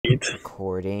Sweet.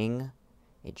 Recording.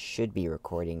 It should be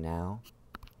recording now.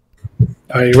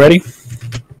 Are you ready?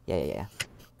 Yeah.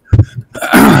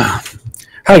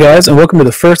 Hi guys, and welcome to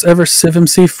the first ever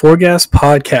CivMC Forghased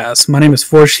podcast. My name is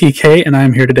Forghased, and I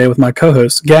am here today with my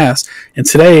co-host Gas. And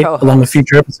today, along with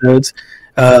future episodes,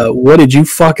 what did you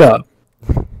fuck up?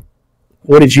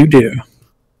 What did you do?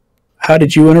 How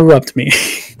did you interrupt me?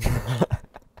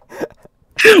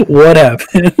 What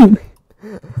happened?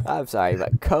 I'm sorry,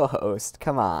 but co-host,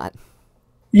 come on.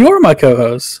 You're my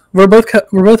co-host. We're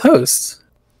both hosts.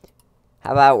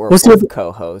 How about we're both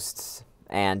co-hosts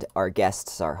and our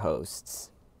guests are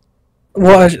hosts?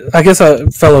 Well, I guess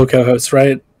fellow co-hosts,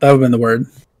 right? That would have been the word.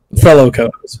 Yeah. Fellow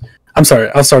co-hosts. I'm sorry.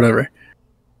 I'll start over.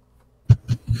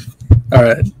 All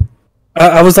right.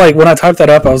 I was like, when I typed that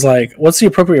up, I was like, what's the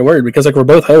appropriate word? Because like we're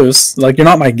both hosts. Like you're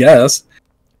not my guest.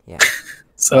 Yeah.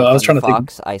 So I was trying to think.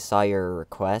 Fox, I saw your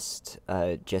request.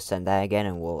 Just send that again,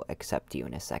 and we'll accept you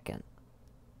in a second.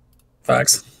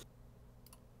 Facts.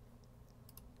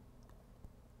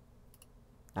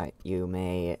 Alright, you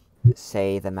may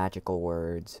say the magical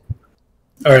words.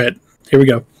 Alright, here we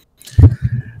go.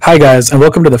 Hi guys, and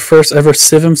welcome to the first ever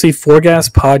CivMC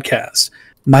Forghased podcast.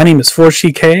 My name is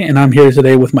Forghased, and I'm here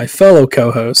today with my fellow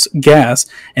co-host, Gas,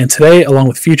 and today, along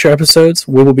with future episodes,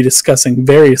 we will be discussing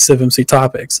various CivMC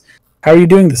topics. How are you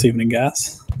doing this evening,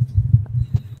 Gas?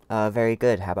 Very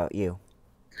good. How about you?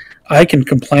 I can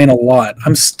complain a lot.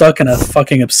 I'm stuck in a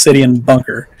fucking obsidian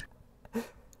bunker.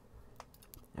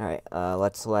 Alright,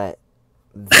 let's let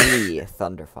the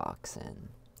Thunder Fox in.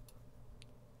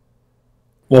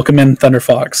 Welcome in, Thunder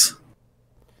Fox.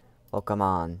 Welcome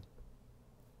on.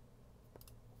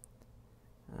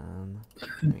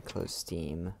 Let me close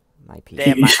Steam. My PC.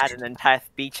 Damn, I had an entire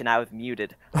speech and I was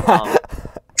muted.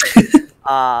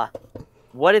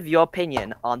 What is your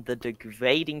opinion on the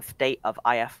degrading state of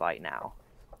IF right now?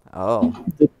 Oh.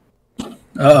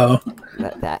 Uh-oh.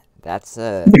 That's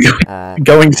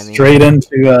going straight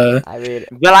into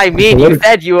Well, I mean, you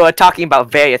said you were talking about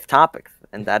various topics,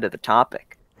 and that is a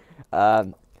topic.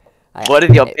 What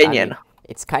is your opinion? I mean,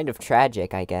 it's kind of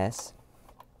tragic, I guess.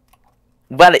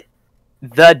 Well,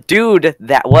 the dude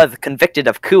that was convicted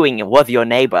of cooing was your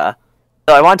neighbor,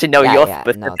 so I want to know your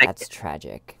specific. No, that's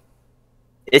tragic.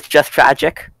 It's just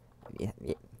tragic. Yeah.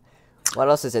 What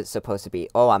else is it supposed to be?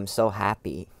 Oh, I'm so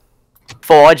happy.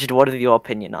 Forged, what is your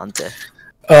opinion on this?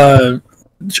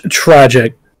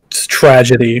 Tragic. It's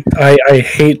tragedy. I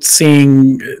hate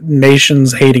seeing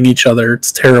nations hating each other.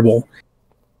 It's terrible.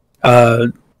 I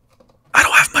don't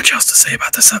have much else to say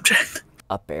about the subject.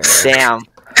 Up arrow. Damn.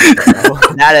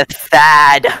 That is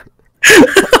sad.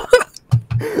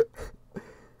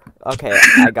 Okay,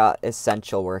 I got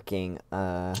essential working.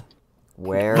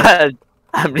 Where?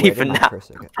 I'm leaving now.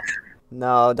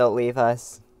 No, don't leave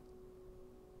us.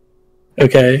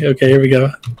 Okay, here we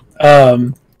go.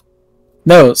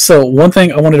 No, so one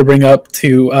thing I wanted to bring up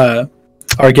to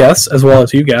our guests, as well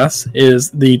as you guys, is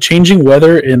the changing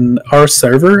weather in our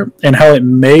server and how it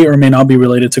may or may not be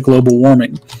related to global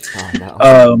warming.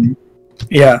 Oh, no.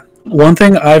 Yeah, one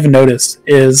thing I've noticed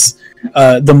is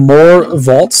the more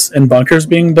vaults and bunkers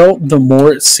being built, the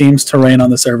more it seems to rain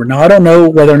on the server. Now, I don't know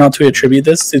whether or not to attribute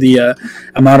this to the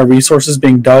amount of resources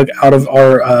being dug out of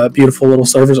our beautiful little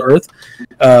server's earth,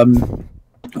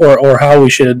 or how we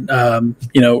should,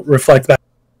 reflect that.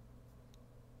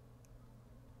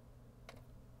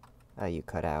 Oh, you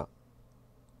cut out.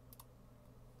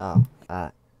 Oh,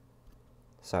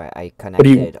 sorry, I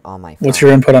connected on my phone. What's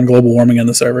your input on global warming in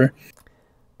the server?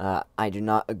 I do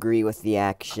not agree with the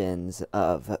actions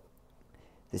of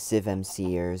the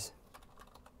CivMCers.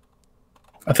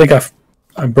 I think I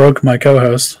broke my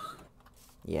co-host.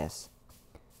 Yes.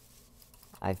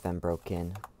 I've been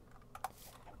broken.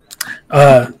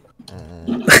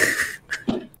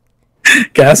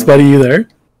 Gas, buddy, you there?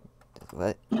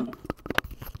 What?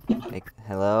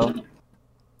 Hello?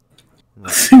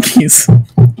 Jeez.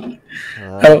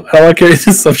 How I carry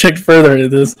this subject further?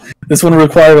 This one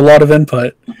required a lot of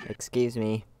input. Excuse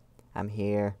me. I'm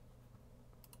here.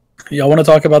 Y'all want to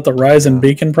talk about the rise in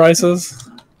beacon prices?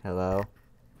 Hello?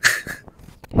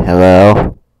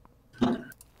 Hello?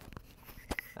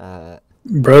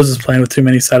 Bros is playing with too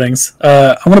many settings.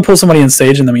 I'm gonna pull somebody in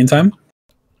stage in the meantime.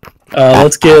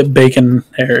 Let's get Bacon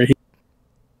here.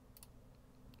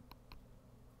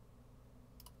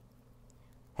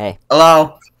 Hey.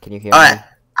 Hello. Can you hear me? I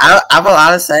have a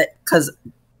lot to say, because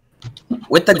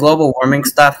with the global warming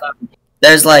stuff,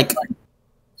 there's like,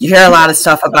 you hear a lot of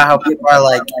stuff about how people are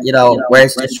like, where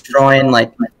it's destroying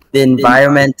like the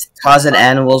environment, causing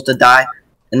animals to die,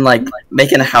 and like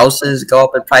making houses go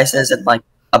up in prices, and like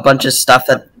a bunch of stuff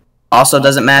that also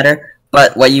doesn't matter.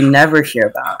 But what you never hear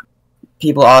about,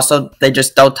 people also they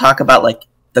just don't talk about like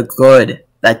the good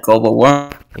that global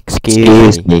warming.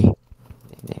 Excuse me.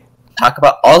 Talk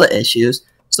about all the issues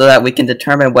so that we can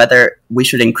determine whether we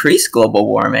should increase global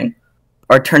warming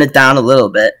or turn it down a little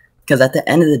bit. Because at the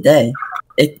end of the day,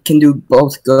 it can do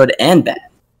both good and bad.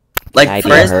 Like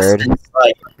for instance,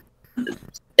 like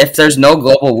if there's no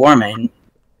global warming,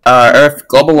 or if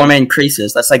global warming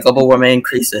increases, let's say global warming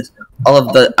increases, all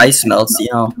of the ice melts, you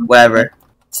know, whatever,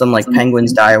 some like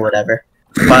penguins die or whatever.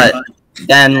 But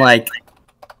then like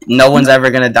no one's ever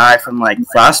gonna die from like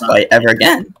frostbite ever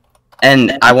again,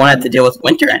 and I won't have to deal with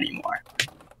winter anymore.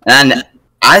 And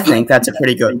I think that's a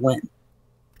pretty good win,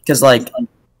 because like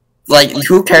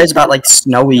who cares about like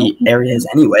snowy areas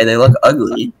anyway? They look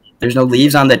ugly. There's no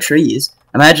leaves on the trees.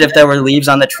 Imagine if there were leaves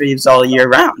on the trees all year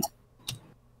round.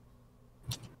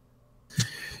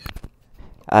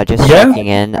 Just checking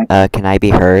in. Can I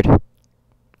be heard?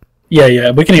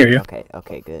 Yeah, we can hear you.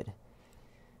 Okay, good.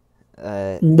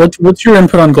 What's your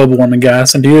input on global warming,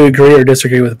 Gas? And do you agree or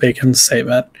disagree with Bacon's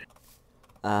statement?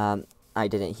 I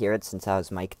didn't hear it since I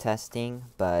was mic testing,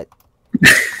 but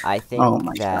I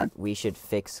think that we should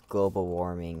fix global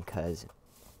warming because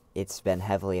it's been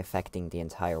heavily affecting the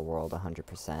entire world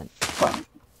 100%.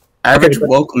 Average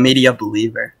woke media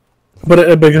believer.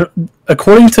 But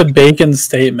according to Bacon's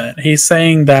statement, he's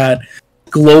saying that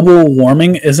global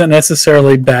warming isn't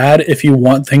necessarily bad if you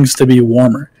want things to be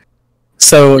warmer.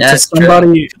 So to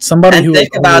somebody and who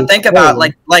think about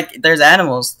like there's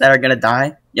animals that are gonna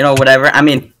die, you know, whatever. I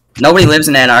mean, nobody lives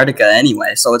in Antarctica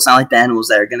anyway, so it's not like the animals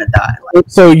that are gonna die. Like,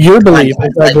 so your belief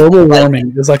is that global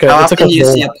warming is like a how it's often like a you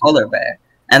see a polar bear?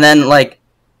 And then like,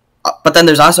 but then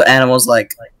there's also animals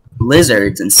like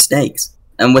lizards and snakes,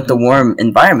 and with the warm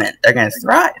environment, they're gonna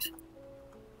thrive.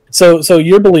 So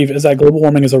your belief is that global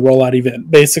warming is a rollout event.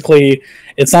 Basically,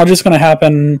 it's not just going to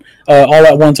happen all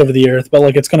at once over the Earth, but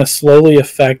like it's going to slowly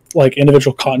affect like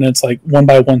individual continents, like one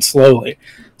by one, slowly.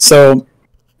 So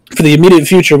for the immediate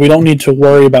future, we don't need to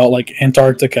worry about like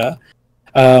Antarctica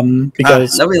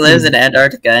because nobody lives in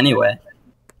Antarctica anyway.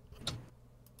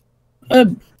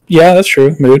 Yeah, that's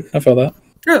true. Mood, I feel that.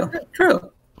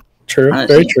 True,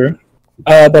 honestly. Very true.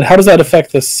 But how does that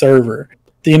affect the server?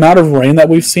 The amount of rain that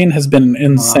we've seen has been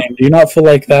insane. Do you not feel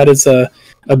like that is a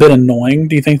bit annoying?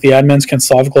 Do you think the admins can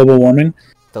solve global warming?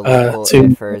 The local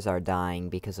infers are dying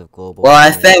because of global warming.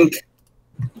 I think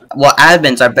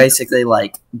admins are basically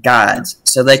like gods,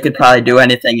 so they could probably do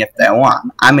anything if they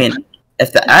want. I mean,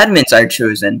 if the admins are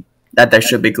choosing that there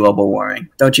should be global warming,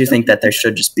 don't you think that there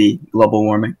should just be global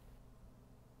warming?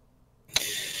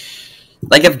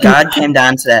 Like if God came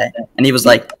down today and he was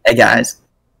like, "Hey guys,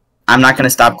 I'm not going to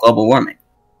stop global warming."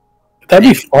 That'd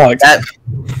be fucked.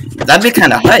 That'd be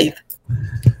kind of hype.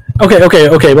 Okay.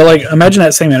 But like, imagine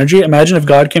that same energy. Imagine if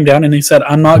God came down and he said,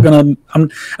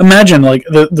 imagine like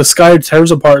the sky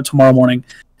tears apart tomorrow morning,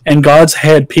 and God's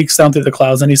head peeks down through the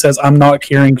clouds, and he says, "I'm not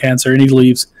curing cancer," and he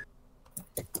leaves.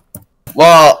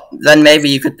 Well, then maybe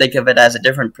you could think of it as a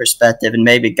different perspective, and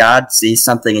maybe God sees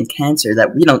something in cancer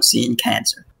that we don't see in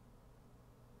cancer.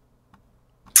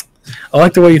 I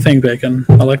like the way you think, Bacon.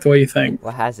 I like the way you think.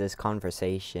 What has this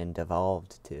conversation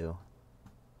devolved to?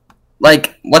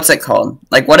 Like, what's it called?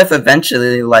 Like, what if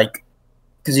eventually, like,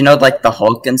 because you know, like, the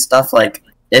Hulk and stuff, like,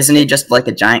 isn't he just, like,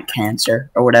 a giant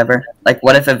cancer or whatever? Like,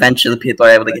 what if eventually people are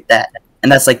able to get that?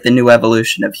 And that's, like, the new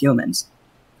evolution of humans.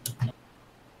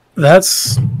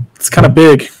 It's kind of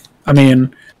big. I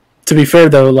mean, to be fair,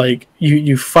 though, like,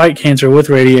 you fight cancer with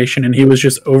radiation, and he was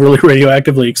just overly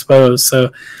radioactively exposed,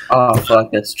 so... Oh,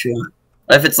 fuck, that's true.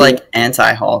 What if it's, like,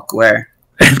 anti-Hulk, where...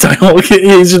 Anti-Hulk,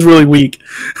 he's just really weak.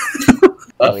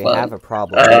 We have a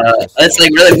problem. It's,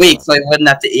 like, really weak, so he wouldn't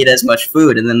have to eat as much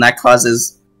food, and then that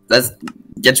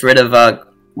gets rid of,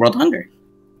 world hunger.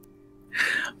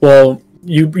 Well,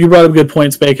 you brought up good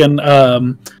points, Bacon.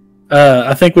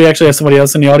 I think we actually have somebody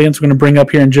else in the audience we're going to bring up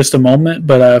here in just a moment,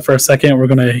 but for a second, we're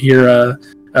going to hear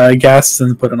Gas's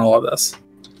input on all of this.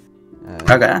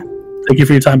 Okay. Thank you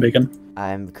for your time, Bacon.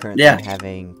 I'm currently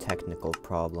having technical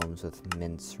problems with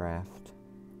Minecraft.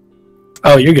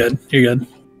 Oh, you're good. You're good.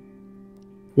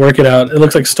 Work it out. It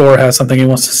looks like Store has something he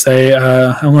wants to say.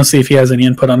 I want to see if he has any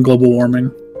input on global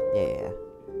warming. Yeah.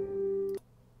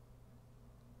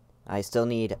 I still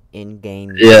need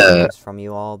in-game news from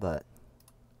you all, but...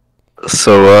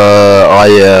 So,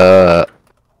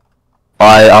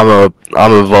 I'm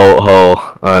a vault hole,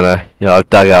 and I've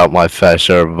dug out my fair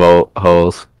share of vault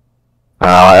holes.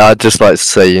 I'd just like to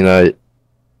say,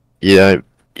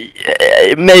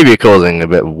 it may be causing a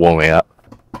bit of warming up.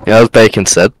 As Bacon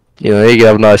said, you can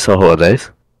have nicer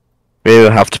holidays. We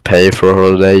don't have to pay for a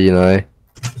holiday,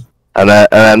 and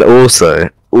then also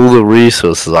all the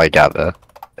resources I gather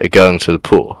are going to the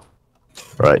poor,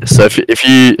 right? So if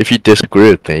you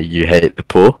disagree with me, you hate the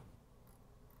poor.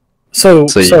 So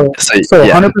yeah.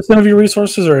 100% of your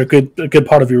resources, or a good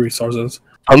part of your resources?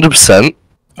 100%.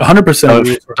 100% of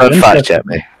your resources. Don't fact check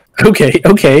me.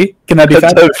 Okay. Can I be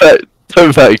fact?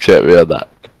 Don't fact check me on that.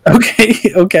 Okay.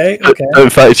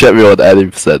 Don't fact check me on any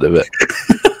percent of it.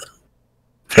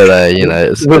 But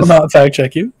we'll not fact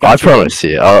check you. I promise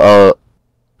you,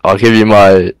 I'll give you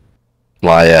my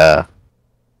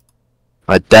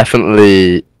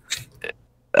definitely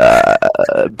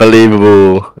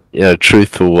believable,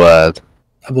 truthful word.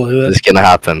 I believe it. It's gonna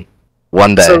happen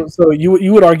one day. So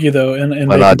you would argue though, and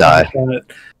when I die,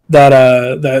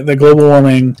 that the global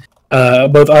warming,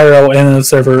 both IRL and the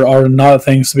server, are not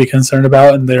things to be concerned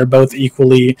about, and they're both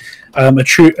equally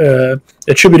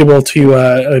attributable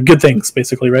to good things,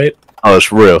 basically, right? Oh,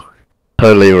 it's real,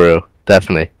 totally real,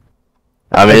 definitely.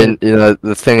 I mean,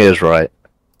 the thing is, right?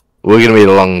 We're gonna be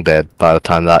long dead by the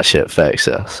time that shit affects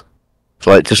us.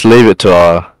 So, just leave it to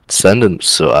our descendants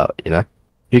to sort out.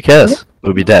 Who cares?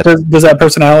 We'll be dead. Does that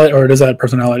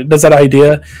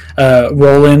idea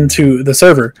roll into the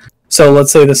server? So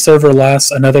let's say the server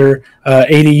lasts another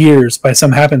 80 years by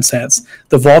some happenstance.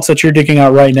 The vaults that you're digging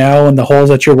out right now and the holes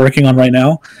that you're working on right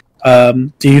now,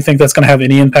 do you think that's going to have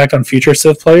any impact on future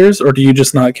Civ players, or do you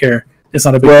just not care? It's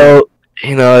not a big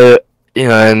deal.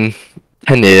 In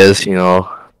 10 years,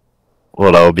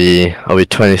 I'll be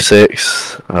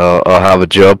 26. I'll have a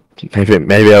job.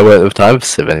 Maybe I won't have time for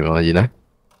Civ anymore.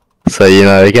 So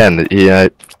again,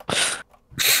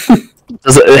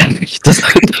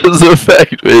 doesn't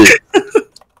affect me.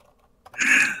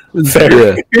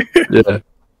 Fair.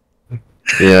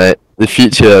 Yeah. The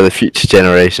future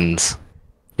generations,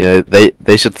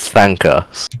 they should thank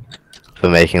us for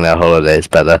making their holidays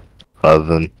better, rather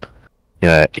than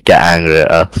get angry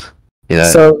at us.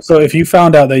 So if you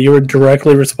found out that you were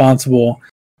directly responsible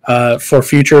for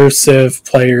future Civ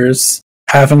players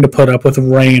having to put up with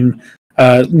rain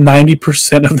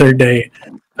 90% of their day,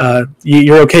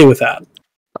 you're okay with that?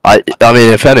 I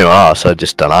mean, if anyone asks, I'd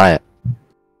just deny it.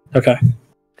 Okay.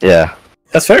 Yeah.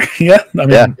 That's fair. Yeah. I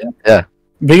mean, yeah.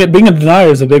 Being a denier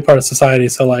is a big part of society,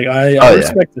 so I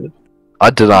respect it.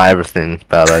 I deny everything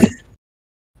about it.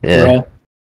 Yeah.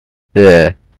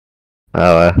 Yeah.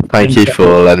 Oh, thank you for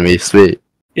letting me speak.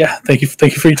 Yeah, thank you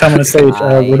for your time on the stage.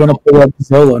 We're gonna pull up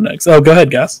Zolo next. Oh, go ahead,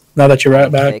 guys. Now that you're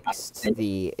right back. Fixed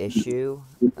the issue.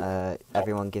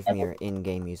 Everyone, give me your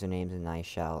in-game usernames, and I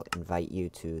shall invite you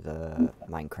to the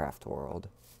Minecraft world.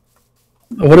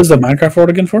 What is the Minecraft world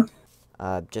again for?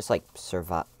 Just like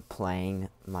playing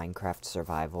Minecraft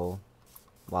Survival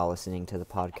while listening to the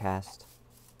podcast.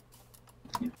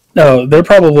 No, they're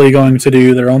probably going to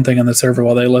do their own thing on the server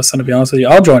while they listen, to be honest with you.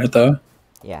 I'll join it, though.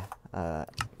 Yeah.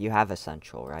 You have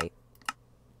Essential, right?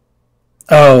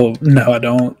 Oh, no, I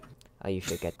don't. Oh, you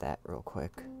should get that real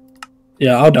quick.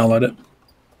 Yeah, I'll download it.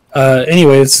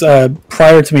 Anyways,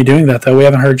 prior to me doing that, though, we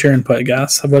haven't heard your input,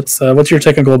 guys. What's your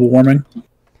take on global warming?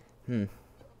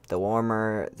 The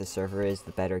warmer the server is,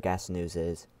 the better gas news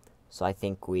is. So I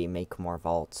think we make more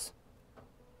vaults.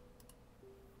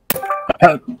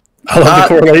 I love the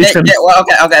correlation.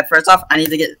 Okay. First off, I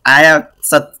have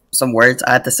some words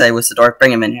I have to say with Sidor.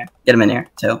 Bring him in here. Get him in here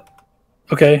too.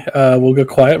 Okay. We'll go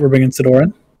quiet. We're bringing Sidor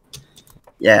in.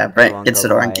 Yeah, get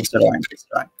Sidor in. Get Sidor in.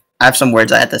 I have some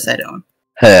words I have to say to him.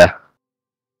 Yeah.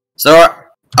 So,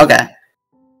 okay.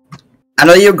 I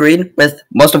know you agreed with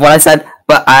most of what I said,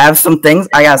 but I have some things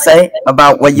I gotta say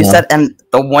about what you said. And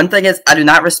the one thing is, I do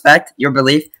not respect your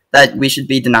belief that we should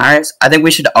be deniers. I think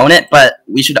we should own it, but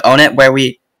we should own it where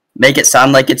we make it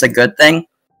sound like it's a good thing,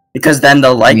 because then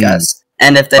they'll like us.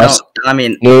 And if they don't, I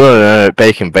mean... No,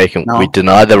 Bacon. No. We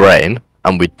deny the rain,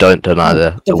 and we don't deny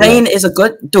the rain is a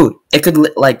good... Dude, it could,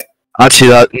 like...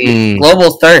 Actually,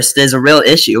 global thirst is a real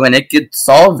issue, and it could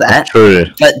solve that. True.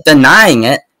 But denying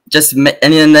it,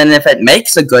 and then if it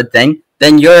makes a good thing,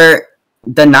 then you're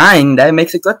denying that it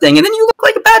makes a good thing, and then you look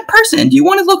like a bad person. Do you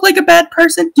want to look like a bad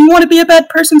person? Do you want to be a bad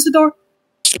person, Sidor?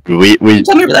 We make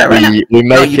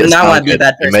it sound good.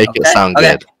 We make it sound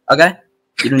good. Okay.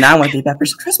 You do not want to be a bad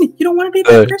person. Trust me, you don't want to be a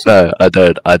bad person. No,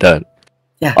 I don't.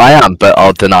 Yeah. I am, but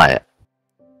I'll deny it.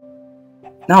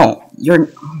 No, you're...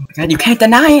 Oh my god, you can't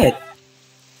deny it!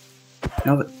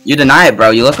 No, you deny it, bro.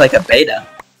 You look like a beta.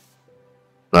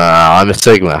 I'm a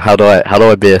Sigma. How do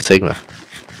I be a Sigma?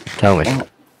 Tell me. Well,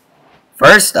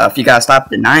 first off, you gotta stop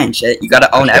denying shit. You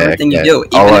gotta own everything you do.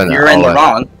 Even if you're in the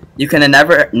wrong, you can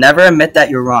never admit that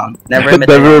you're wrong. Never admit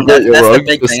that you're wrong. That's the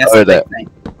big thing. That's the big thing.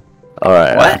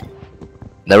 Alright. What?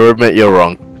 Never admit you're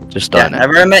wrong. Just don't.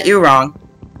 Never admit you're wrong.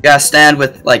 You gotta stand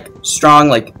with like strong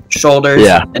like shoulders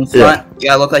in front. Yeah. You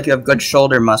gotta look like you have good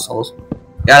shoulder muscles.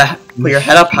 You gotta put your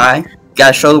head up high. You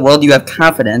gotta show the world you have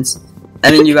confidence.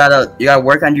 And then you gotta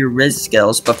work on your Riz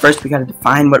skills. But first, we gotta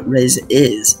define what Riz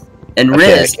is. And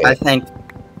Riz, I think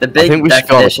the big I think we should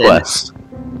go on a definition. quest.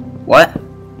 What?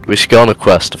 We should go on a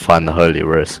quest to find the Holy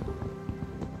Riz.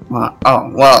 Well,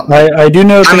 well. I do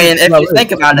know. I mean, if you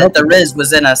think about it, the Riz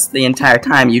was in us the entire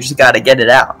time. You just gotta get it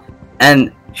out.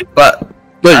 But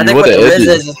I think what the Riz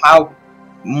is how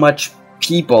much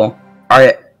people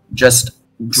are just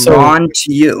drawn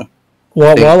to you.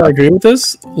 Well, while I agree with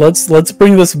this, let's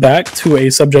bring this back to a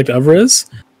subject of Riz.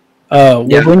 We'll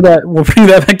bring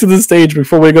that back to the stage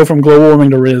before we go from global warming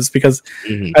to Riz, because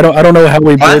I don't know how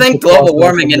we. Well, I think global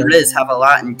warming and Riz have a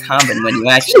lot in common when you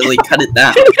actually cut it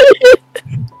down.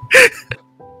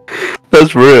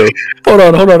 That's real. Hold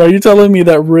on. Are you telling me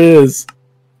that Riz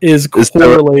is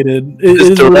correlated?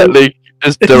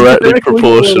 It's directly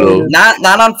proportional.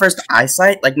 Not on first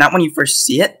eyesight, like not when you first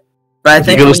see it, but I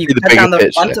think when you cut down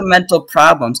the fundamental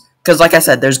problems, because like I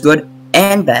said, there's good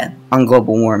and bad on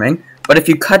global warming. But if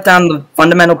you cut down the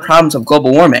fundamental problems of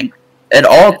global warming, it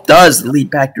all does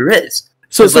lead back to Riz.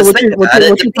 So let's think about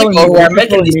it. The people who are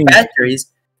making these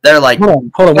factories, they're like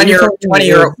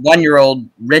 21-year-old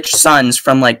rich sons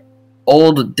from like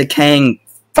old decaying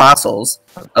fossils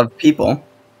of people.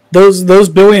 Those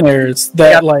billionaires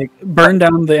that like burned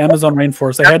down the Amazon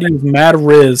rainforest, they had to use mad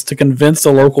Riz to convince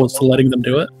the locals to letting them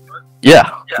do it.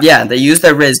 Yeah, they use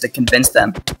their Riz to convince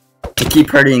them to keep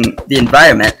hurting the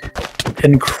environment.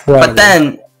 Incredible. But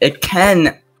then it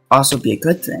can also be a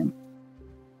good thing,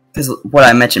 because what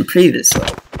I mentioned previously.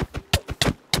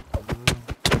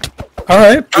 All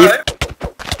right.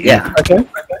 Yeah. Okay.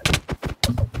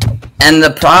 And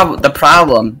the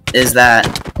problem is that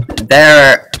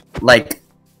they're like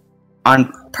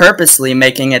on purposely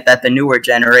making it that the newer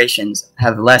generations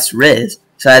have less Riz,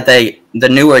 so that the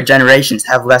newer generations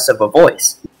have less of a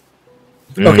voice.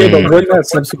 Okay, but wouldn't that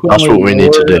subsequently That's what we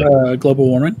need to do. Global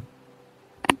warming?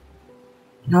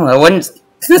 No, it wouldn't,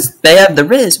 because they have the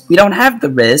Riz. We don't have the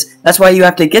Riz. That's why you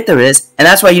have to get the Riz, and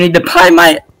that's why you need to buy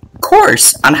my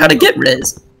course on how to get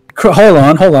Riz.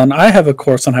 Hold on. I have a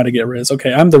course on how to get Riz.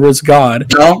 Okay, I'm the Riz god.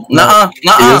 No, nuh-uh.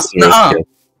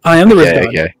 I am the Riz god.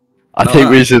 Okay. I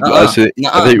think we should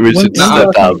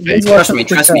step down.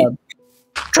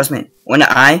 Trust me. When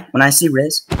I see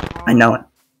Riz, I know it.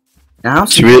 Now,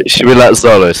 should we let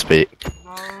Zolo speak?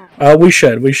 We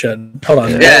should. Hold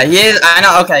on. Yeah, he is. I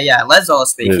know. Okay, yeah. Let Zola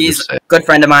speak. He's a good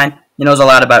friend of mine. He knows a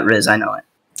lot about Riz. I know it.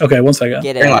 Okay, one second.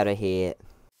 Get it out of here.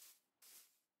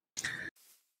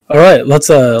 All right, let's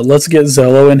get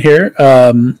Zolo in here.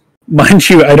 Mind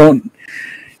you, I don't.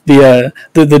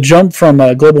 The jump from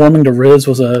global warming to Riz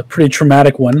was a pretty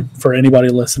traumatic one for anybody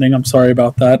listening. I'm sorry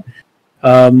about that.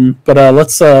 But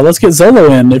let's get Zolo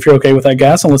in if you're okay with that,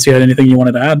 Gas, unless you had anything you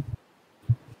wanted to add.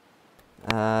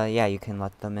 Yeah, you can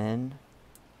let them in.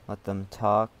 Let them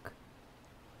talk.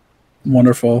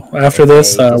 Wonderful. After if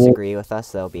this, they disagree with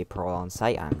us, there'll be parole on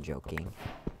site. I'm joking.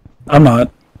 I'm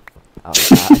not. Oh,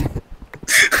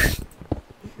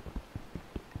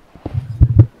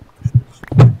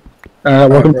 God.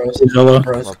 Welcome, bros. Zolo.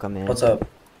 Welcome in. What's up?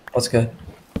 What's good?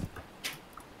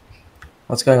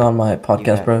 What's going on, my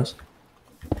podcast, bros?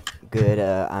 Good.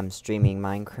 I'm streaming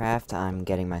Minecraft. I'm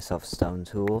getting myself stone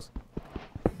tools.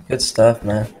 Good stuff,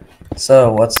 man.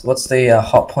 So, what's the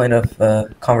hot point of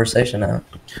conversation now?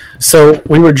 So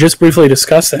we were just briefly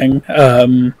discussing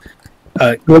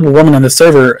global warming on the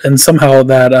server, and somehow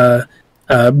that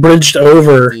bridged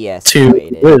over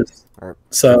to Riz.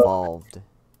 So evolved.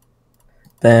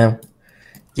 Damn.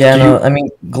 Yeah, no, I mean,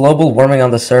 global warming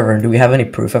on the server. Do we have any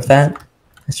proof of that?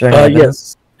 Is there any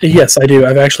evidence? Yes, I do.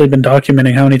 I've actually been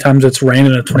documenting how many times it's rained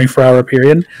in a 24-hour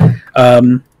period.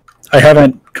 I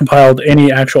haven't compiled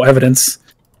any actual evidence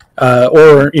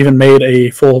or even made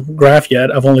a full graph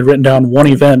yet. I've only written down one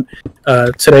event.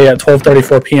 Today at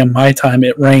 12:34 p.m. my time,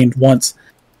 it rained once.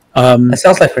 That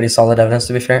sounds like pretty solid evidence,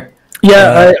 to be fair.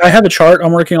 Yeah, I have a chart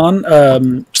I'm working on.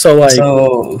 So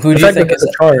who do you think is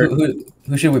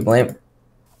who should we blame?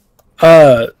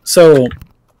 So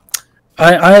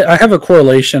I have a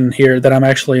correlation here that I'm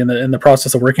actually in the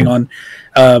process of working on.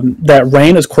 That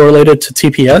rain is correlated to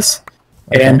TPS,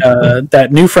 and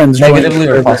that new friends negatively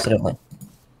or positively.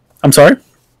 I'm sorry.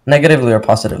 Negatively or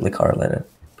positively correlated.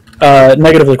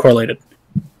 Negatively correlated.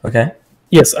 Okay.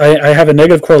 Yes, I have a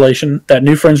negative correlation that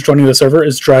new friends joining the server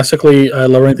is drastically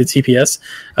lowering the TPS,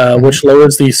 which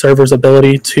lowers the server's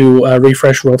ability to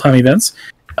refresh real-time events,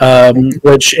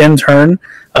 which in turn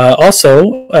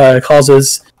also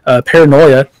causes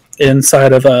paranoia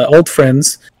inside of old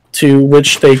friends to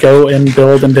which they go and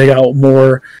build and dig out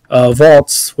more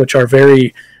vaults, which are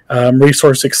very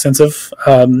resource extensive.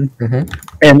 And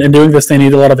in doing this, they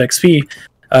need a lot of XP,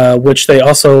 which they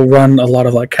also run a lot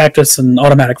of like cactus and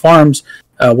automatic farms,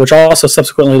 which also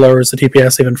subsequently lowers the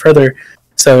TPS even further.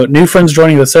 So new friends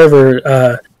joining the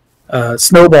server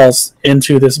snowballs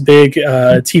into this big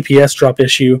TPS drop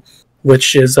issue,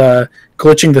 which is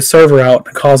glitching the server out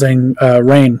and causing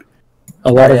rain.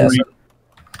 A lot of rain.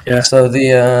 Yeah. So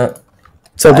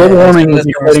global warming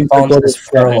is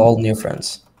for all new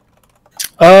friends.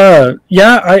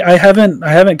 Yeah, I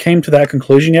haven't came to that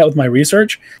conclusion yet with my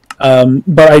research,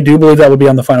 but I do believe that would be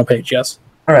on the final page. Yes.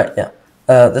 All right. Yeah.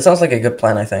 That sounds like a good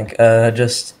plan. I think.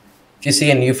 Just if you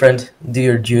see a new friend, do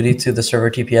your duty to the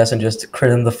server TPS and just crit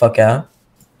them the fuck out.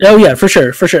 Oh yeah, for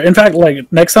sure. In fact,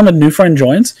 like next time a new friend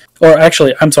joins, or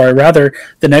actually, I'm sorry, rather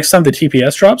the next time the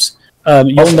TPS drops,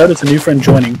 you'll notice a new friend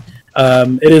joining.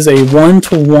 It is a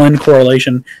 1-to-1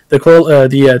 correlation. The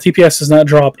TPS does not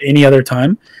drop any other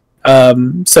time.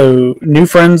 So new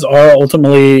friends are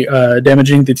ultimately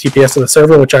damaging the TPS of the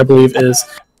server, which I believe is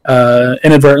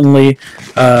inadvertently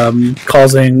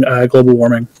causing global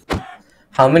warming.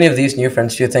 How many of these new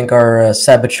friends do you think are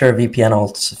saboteur VPN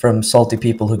alts from salty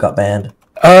people who got banned?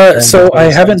 So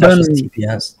I haven't done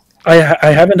TPS.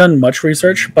 I haven't done much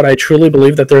research, but I truly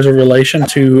believe that there's a relation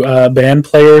to banned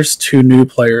players to new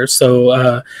players. So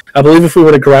I believe if we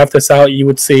were to graph this out, you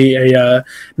would see a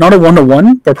not a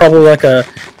 1-to-1, but probably like a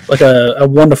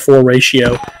 1-to-4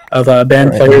 ratio of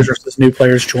banned players versus new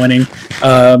players joining.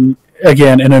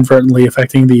 Again, inadvertently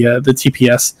affecting the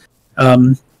TPS.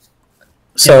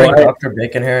 So Dr.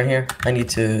 Bacon here in here. I need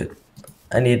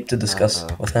to discuss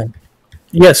with him.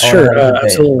 Yes, sure,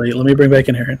 absolutely. Let me bring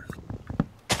Bacon here in.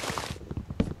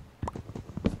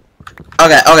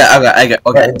 Okay.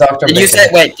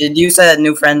 Did you say that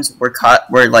new friends were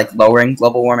like lowering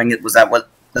global warming? Was that what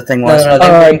the thing was?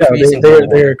 No,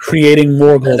 they're creating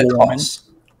more global warming.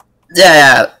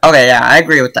 Yeah. Okay, yeah, I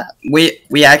agree with that. We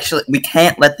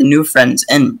can't let the new friends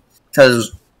in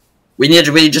because we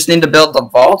just need to build the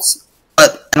vaults.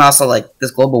 And also like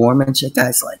this global warming shit,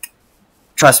 guys. Like,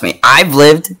 trust me, I've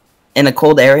lived in a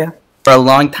cold area for a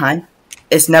long time.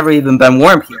 It's never even been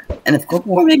warm here. And if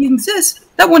global warming exists,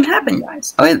 that wouldn't happen,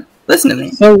 guys. Okay, listen to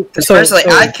me. Personally,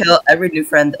 I kill every new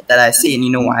friend that I see, and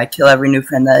you know why I kill every new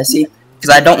friend that I see?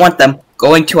 Because I don't want them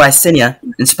going to Icinia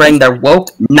and spreading their woke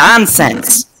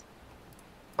nonsense.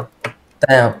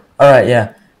 Damn. All right.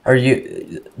 Yeah. Do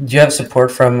you have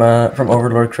support from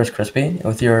Overlord Chris Crispy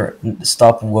with your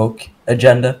stop woke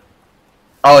agenda?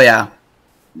 Oh yeah,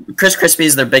 Chris Crispy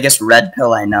is their biggest red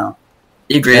pill I know.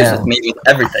 He agrees with me with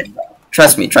everything.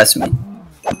 Trust me. Do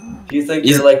you think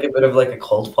you're like a bit of like a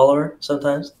cult follower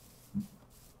sometimes?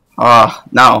 Oh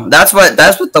no, that's what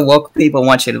the woke people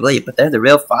want you to believe, but they're the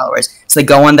real followers. So they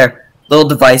go on their little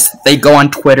device, they go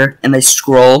on Twitter and they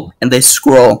scroll and they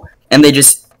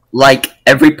just like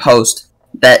every post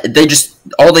that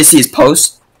all they see is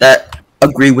posts that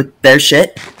agree with their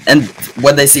shit, and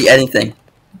when they see anything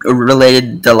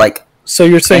related to like so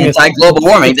you're saying anti-global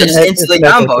warming, they just instantly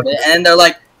downvote it, and they're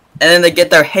like, and then they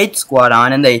get their hate squad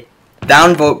on and they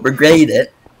downvote brigade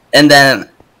it, and then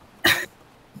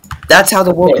that's how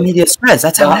the woke media spreads.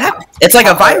 That's how it happens. It's like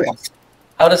a virus.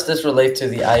 How does this relate to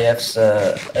the IF's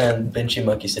and Benchy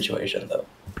Monkey situation, though?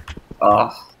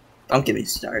 Oh, don't get me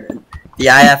started. The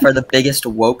IF are the biggest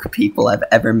woke people I've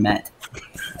ever met.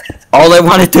 All they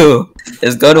want to do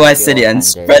is go to Icinia and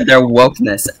spread their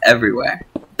wokeness everywhere.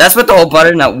 That's what the whole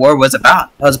Butternut War was about.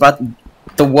 It was about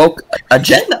the woke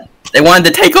agenda. They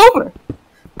wanted to take over.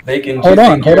 Hold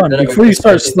on. Before you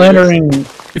start slandering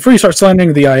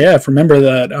the IF, remember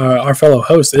that our fellow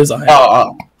host is IF.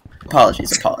 Oh,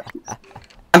 apologies.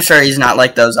 I'm sure he's not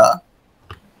like those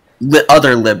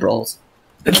other liberals.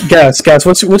 Guys,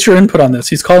 what's your input on this?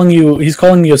 He's calling you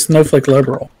a snowflake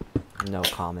liberal. No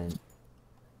comment.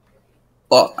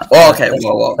 Well, okay.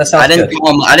 Whoa. I didn't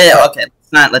call him. Okay,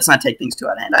 let's not take things too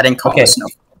out of hand. I didn't call him a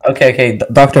snowflake. Okay.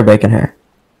 Dr. Bacon here.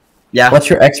 Yeah. What's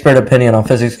your expert opinion on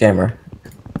Physics Gamer?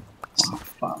 Oh,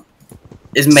 fuck.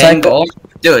 Is main goal,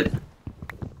 dude?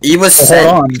 He was sent.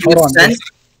 Hold on.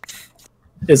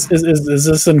 Is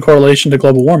this in correlation to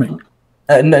global warming?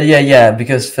 No, yeah,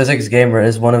 because Physics Gamer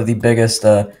is one of the biggest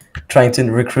trying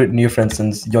to recruit new friends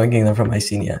and yoinking them from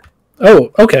Icinia.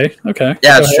 Oh, okay.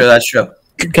 Yeah, that's true.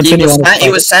 Continue he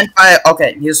was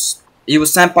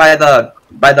sent by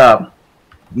the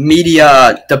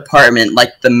media department,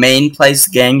 like the main place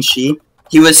gang sheet.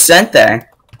 He was sent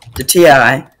there to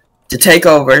TI to take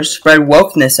over, spread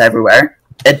wokeness everywhere.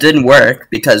 It didn't work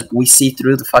because we see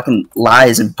through the fucking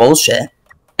lies and bullshit.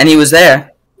 And he was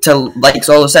there to, like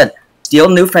Solo said, steal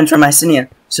new friends from Mycenae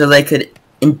so they could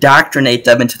indoctrinate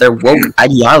them into their woke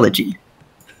ideology.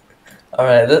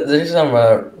 Alright, there's some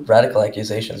radical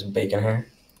accusations baking here.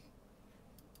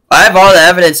 I have all the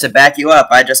evidence to back you up.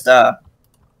 I just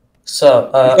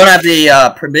So, I don't have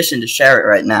the permission to share it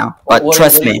right now. But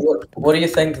trust me. What do you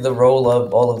think the role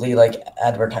of all of the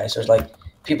advertisers, like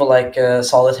people like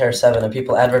Solitaire 7 and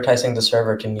people advertising the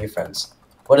server to new friends?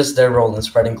 What is their role in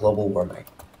spreading global warming?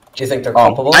 Do you think they're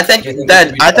culpable? I think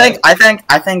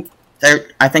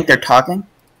they're talking,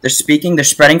 they're speaking, they're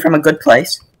spreading from a good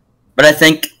place. But I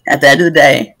think at the end of the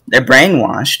day, they're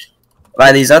brainwashed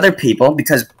by these other people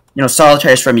because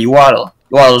Solitaire is from Uwaddle.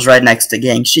 Uwaddle's right next to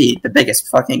Gangxi, the biggest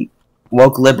fucking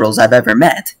woke liberals I've ever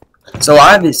met. So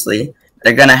obviously,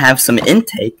 they're gonna have some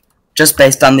intake just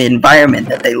based on the environment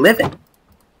that they live in.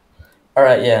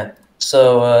 Alright, yeah.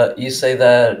 So, you say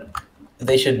that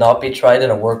they should not be tried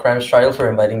in a war crimes trial for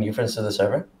inviting new friends to the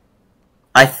server?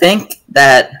 I think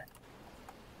that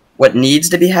what needs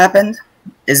to be happened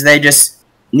is they just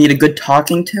need a good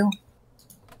talking to,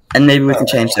 and maybe we can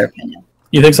change their opinion.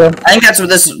 You think so? I think that's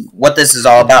what this is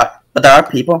all about. But there are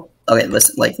people. Okay,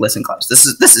 listen close. This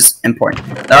is important.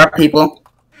 There are people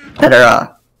that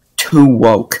are too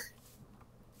woke.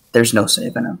 There's no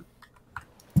saving them.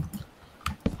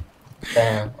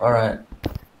 Damn. All right.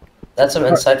 That's some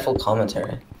insightful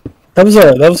commentary. That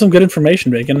was some good information,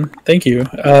 Bacon. Thank you.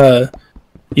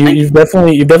 You've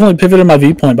definitely pivoted my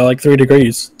viewpoint by like 3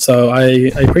 degrees, so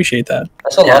I appreciate that.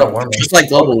 That's a lot of warming. Just like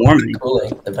global warming.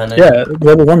 Cooling, depending. Yeah,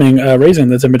 global warming, raising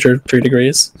the temperature 3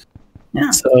 degrees.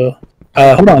 Yeah. So,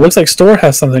 hold on. It looks like Store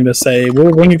has something to say.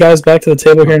 We'll bring you guys back to the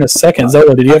table here in a second.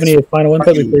 Zola, did you have any final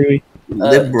input before we?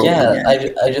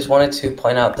 I just wanted to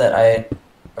point out that I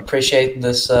appreciate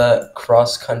this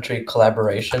cross-country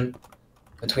collaboration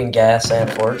between Gas and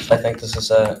Forged. I think this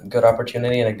is a good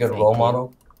opportunity and a good role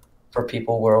model for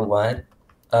people worldwide.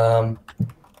 And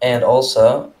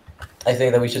also, I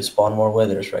think that we should spawn more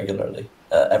withers regularly,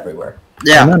 everywhere.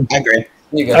 Yeah, I agree.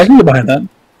 I can get behind that.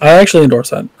 I actually endorse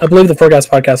that. I believe the Forghased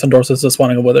podcast endorses the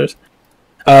spawning of withers.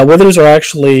 Withers are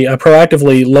actually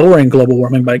proactively lowering global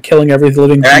warming by killing every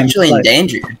living thing. They're actually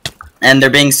endangered, and they're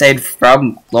being saved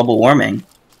from global warming.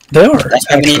 They are. That's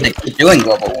why we need to keep doing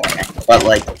global warming. But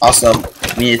also,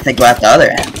 we need to think about the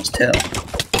other animals too.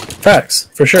 Facts,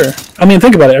 for sure. I mean,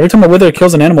 think about it. Every time a wither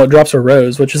kills an animal, it drops a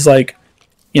rose, which is kind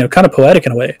of poetic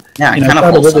in a way. Yeah, kind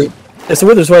of wholesome. It's the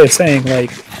wither's way of saying,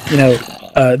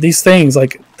 these things,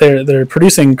 they're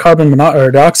producing carbon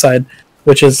dioxide,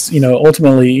 which is,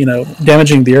 ultimately,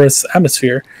 damaging the Earth's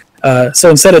atmosphere. So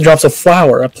instead, it drops a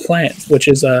flower, a plant, which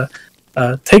is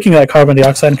taking that carbon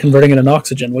dioxide and converting it into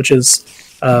oxygen, which is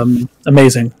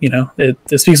amazing.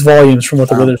 It speaks volumes from what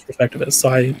the wither's perspective is. So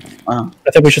I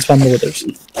think we should spawn more withers.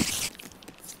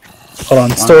 Hold on.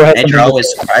 Nature always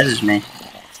surprises me.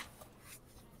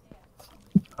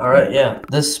 All right, yeah.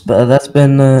 That's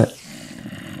been.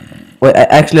 Wait,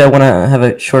 actually, I want to have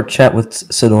a short chat with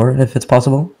Sidor, if it's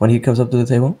possible, when he comes up to the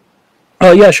table.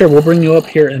 Oh yeah, sure. We'll bring you up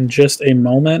here in just a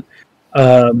moment.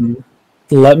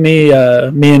 Let me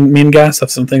and Gas have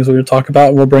some things we're going to talk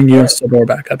about. We'll bring you and Sidor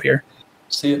back up here.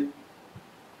 See you.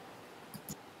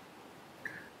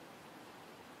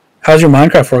 How's your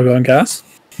Minecraft world going, Gas?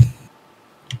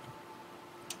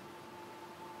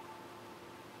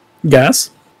 Gas?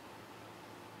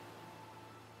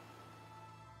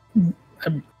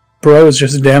 Bro is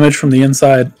just damaged from the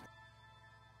inside.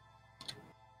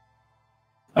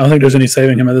 I don't think there's any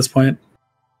saving him at this point.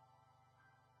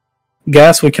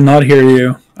 Gas, we cannot hear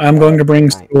you. I'm going to bring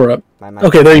Store up.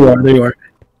 Okay, there you are. There you are.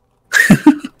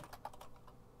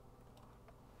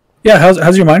 Yeah,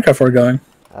 how's your Minecraft world going?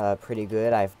 Pretty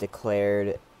good. I've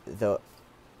declared the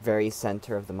very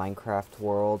center of the Minecraft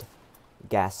world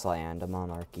Gasland, a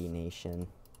monarchy nation.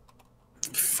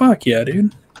 Fuck yeah,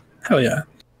 dude. Hell yeah.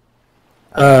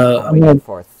 I'm waiting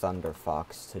for Thunder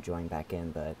Fox to join back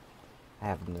in, but I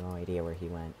have no idea where he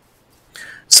went.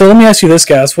 So let me ask you this,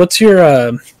 Gas. What's your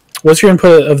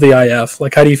input of the IF?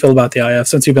 How do you feel about the IF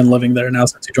since you've been living there now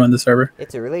since you joined the server?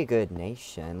 It's a really good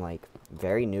nation,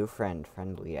 very new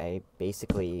friendly. I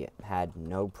basically had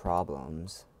no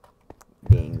problems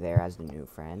being there as a new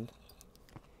friend.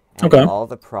 And okay. All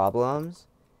the problems,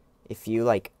 if you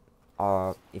are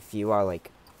hang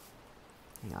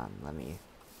on, let me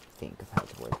think of how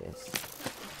to word this.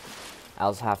 I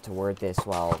also have to word this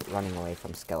while running away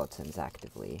from skeletons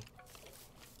actively.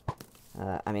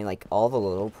 All the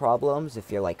little problems, if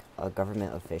you're, a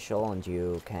government official and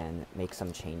you can make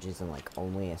some changes in,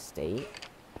 only a state,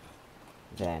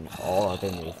 then all other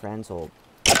new friends will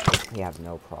basically have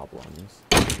no problems.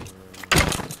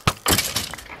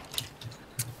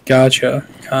 Gotcha.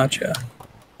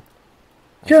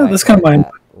 Yeah, that's kind of mine.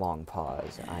 Long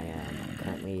pause. I am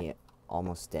currently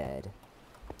almost dead.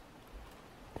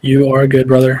 You are good,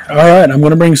 brother. All right, I'm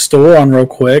going to bring Store on real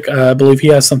quick. I believe he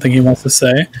has something he wants to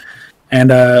say.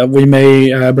 And we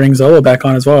may bring Zola back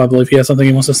on as well. I believe he has something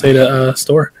he wants to say to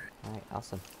Store. All right,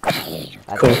 awesome.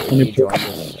 Cool. If you join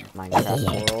this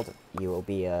Minecraft world, you will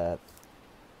be a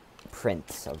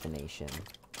prince of the nation.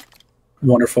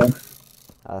 Wonderful.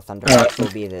 Thunderfox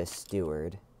will be the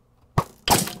steward.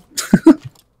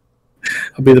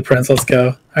 I'll be the prince. Let's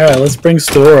go. All right, let's bring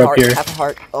Store up here. Have a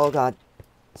heart. Oh god.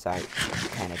 Sorry,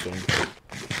 panicking.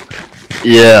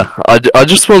 Yeah, I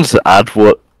just wanted to add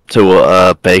to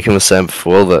what Bacon was saying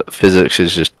before, that physics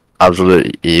is just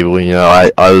absolutely evil. You know,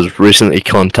 I was recently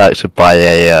contacted by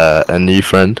a new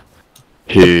friend,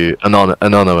 who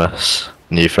anonymous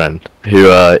new friend,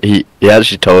 who he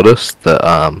actually told us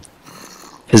that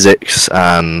physics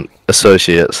and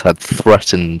associates had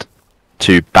threatened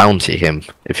to bounty him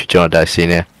if he joined our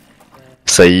senior.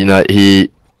 So he's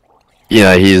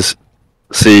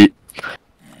see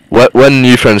when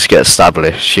new friends get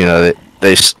established,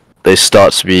 they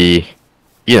start to be,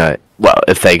 well,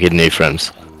 if they get new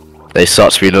friends, they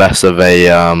start to be less of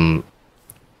a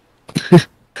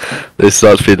they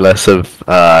start to be less of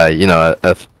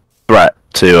a threat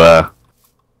to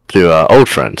old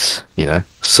friends,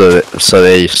 so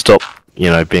they stop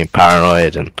being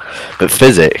paranoid. But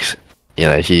physics,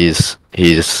 he's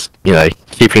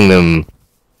keeping them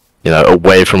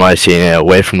away from ICNA,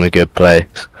 away from the good place.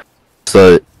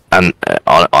 So, and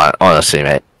honestly,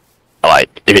 mate, like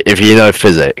if you know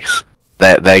physics,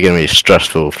 they're gonna be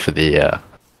stressful for the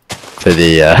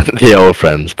old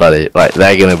friends, buddy. Like,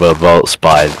 they're gonna be volts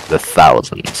by the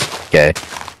thousands. Okay,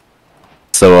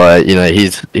 so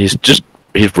he's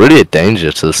really a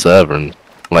danger to the server, and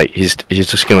like he's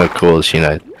just gonna cause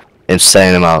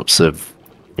insane amounts of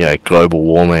global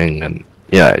warming, and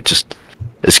it's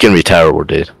gonna be terrible,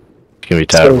 dude. It's gonna be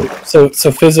terrible.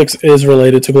 So physics is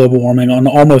related to global warming on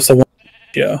almost a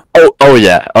yeah. Oh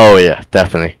yeah,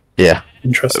 definitely. Yeah.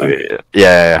 Interesting.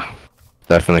 Yeah,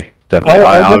 definitely.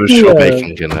 I was sure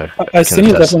Bacon can. I think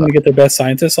it's definitely to get the best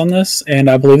scientists on this, and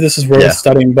I believe this is worth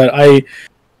studying. But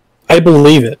I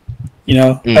believe it.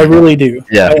 I really do.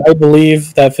 Yeah. I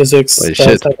believe that physics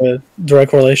does have a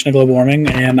direct correlation to global warming,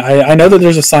 and I know that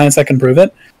there's a science that can prove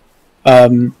it.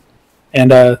 I'm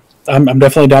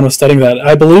definitely down with studying that.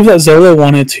 I believe that Zola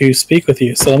wanted to speak with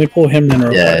you, so let me pull him in real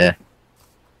quick. Yeah.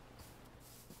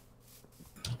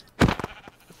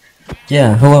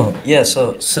 Yeah, hello. Yeah,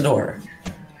 so Sidor.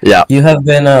 Yeah. You have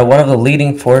been one of the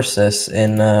leading forces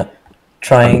in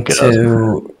trying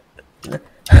to.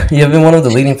 You have been one of the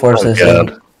leading forces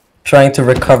in trying to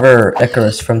recover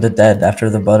Icarus from the dead after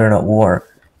the Butternut War.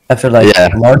 After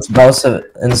large bouts of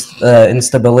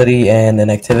instability and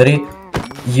inactivity,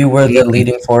 you were the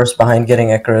leading force behind getting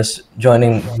Icarus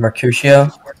joining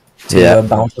Mercutio to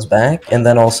bounce us back, and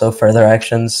then also further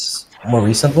actions more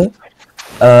recently.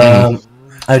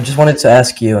 I just wanted to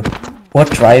ask you, what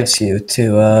drives you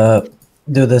to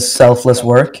do this selfless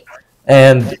work,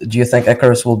 and do you think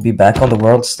Icarus will be back on the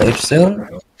world stage soon,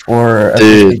 or at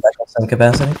least be back in some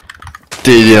capacity?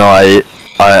 Dude, I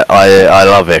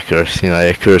love Icarus.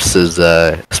 Icarus is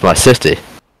it's my city.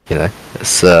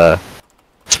 It's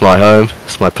my home.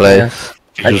 It's my place.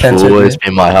 It will always be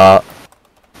in my heart.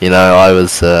 I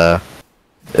was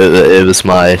it was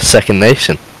my second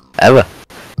nation ever.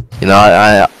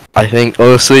 I think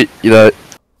honestly,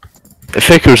 if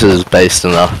Icarus is based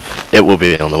enough, it will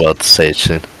be on the world stage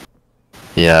soon.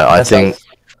 Yeah, I think.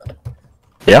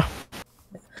 Yeah.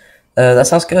 That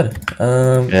sounds good.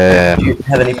 Yeah. Do you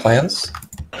have any plans?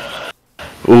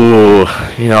 Ooh,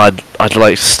 I'd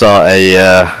like to start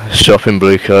a shop in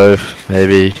Blue Cove,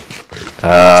 maybe.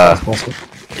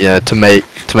 To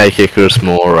make Icarus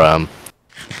more.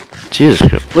 Jesus,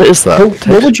 what is that?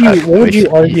 What would you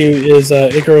argue is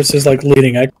Icarus's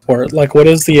leading export? What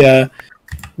is their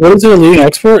leading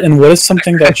export, and what is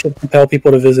something that should compel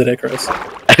people to visit Icarus?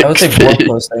 I would say board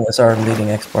posting is our leading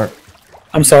export.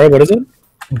 I'm sorry, what is it?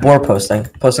 Board posting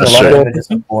a lot of images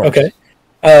of boards. Okay.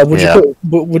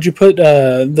 Would you put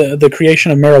the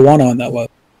creation of marijuana on that web?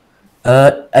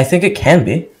 I think it can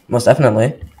be, most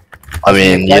definitely. I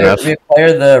mean, we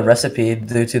acquired the recipe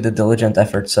due to the diligent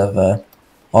efforts of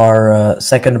our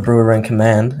second brewer in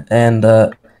command, and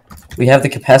we have the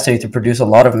capacity to produce a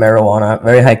lot of marijuana,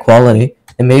 very high quality,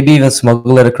 and maybe even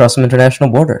smuggle it across some international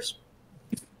borders.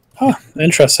 Oh,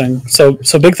 interesting. So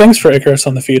big things for Icarus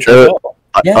on the future.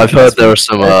 I've heard there are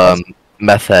some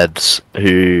meth heads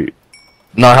who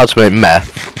know how to make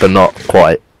meth, but not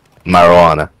quite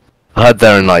marijuana. I heard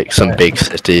they're in some big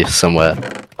city somewhere,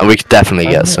 and we could definitely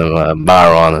get some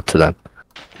marijuana to them.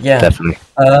 Yeah. Definitely.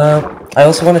 I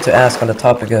also wanted to ask on the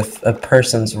topic of a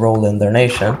person's role in their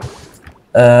nation.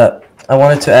 I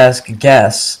wanted to ask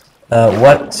Gas,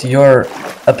 what's your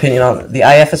opinion on the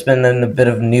IF has been in a bit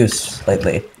of news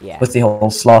lately Yeah. with the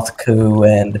whole sloth coup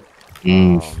and Oh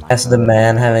my as the God.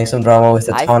 man having some drama with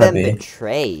I've been autonomy.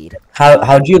 betrayed.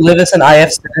 How do you live as an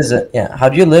IF citizen? Yeah, how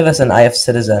do you live as an IF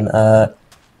citizen?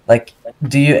 Like,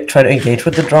 do you try to engage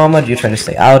with the drama? Do you try to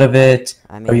stay out of it?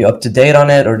 I Are you mean, up to date on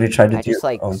it, or do you try to I do just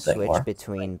your like own thing switch more?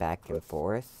 between back and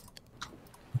forth.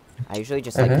 I usually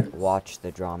just like watch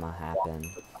the drama happen.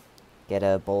 Get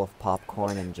a bowl of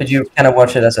popcorn and just. But you kind of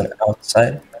watch it as an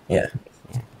outside. Yeah.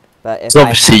 But if So I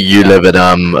obviously have you to, live in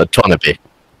autonomy.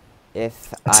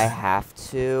 if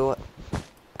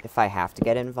I have to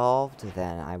get involved,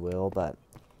 then I will. But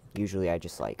usually I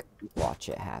just like watch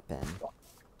it happen.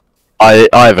 I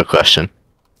have a question.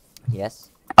 Yes.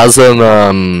 As an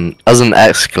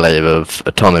exclave of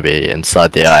autonomy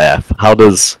inside the IF, how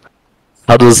does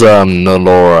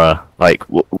Nalora like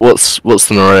what's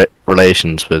the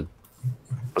relations with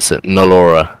what's it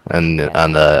Nalora and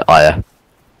IF?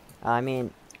 I mean,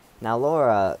 now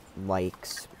Laura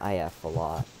likes IF a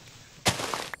lot.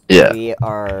 Yeah, We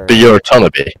are. but your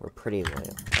autonomy, We're pretty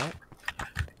loyal.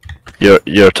 What?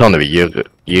 your autonomy, you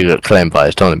got claimed by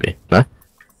autonomy, no?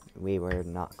 We were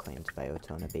not claimed by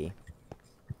Otonabe.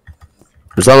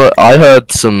 I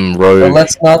heard some rogue. Well,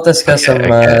 let's not discuss Okay,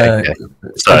 some okay.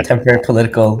 Sorry. contemporary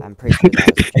political I'm pretty sure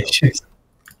that's issues.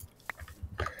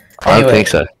 I don't think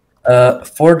so.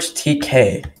 Forged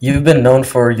TK, you've been known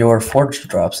for your forged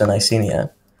drops in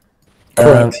Icenia.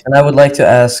 Correct. And I would like to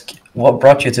ask, what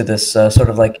brought you to this sort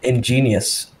of like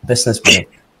ingenious business move,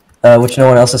 which no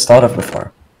one else has thought of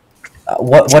before?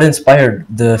 What inspired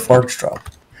the forged drop?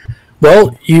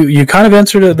 Well, you kind of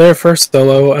answered it there first,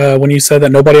 Solo, when you said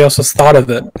that nobody else has thought of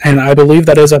it, and I believe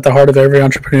that is at the heart of every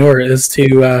entrepreneur is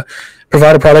to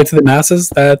provide a product to the masses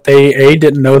that they A,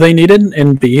 didn't know they needed,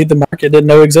 and B, the market didn't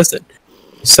know existed.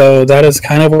 So that is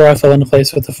kind of where I fell into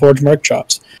place with the Forge Merc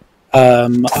Chops.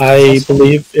 I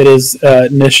believe it is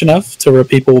niche enough to where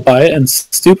people will buy it, and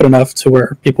stupid enough to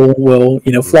where people will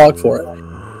flock for it.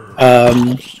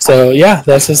 So yeah,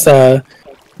 that's just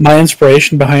my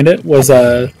inspiration behind it was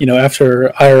after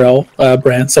IRL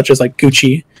brands such as like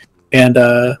Gucci and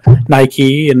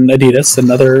Nike and Adidas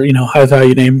and other high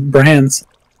value name brands.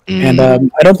 And I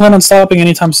don't plan on stopping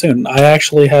anytime soon. I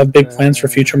actually have big plans for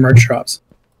future merch drops.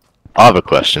 I have a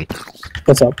question.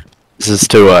 What's up? This is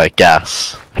to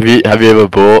Gas. Have you ever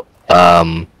bought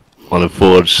one of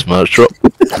Forge's merch drop?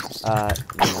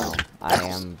 No. I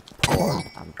am poor.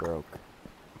 I'm broke.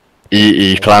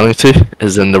 You planning to?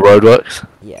 Is in the roadworks?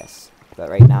 Yes. But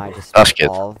right now I just That's spent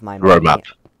good. all of my money. Roadmap.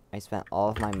 I spent all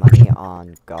of my money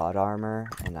on God armor,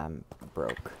 and I'm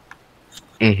broke.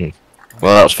 Well,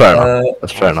 that's fair enough.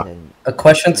 That's fair enough. A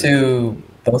question to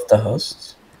both the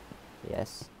hosts.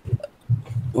 Yes.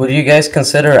 Would you guys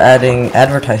consider adding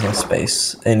advertising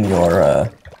space in your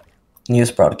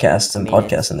news broadcasts and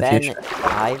podcasts in the future?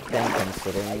 I've been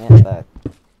considering it, but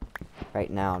right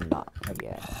now I'm not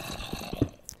yet.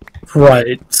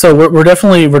 Right. So we're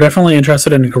definitely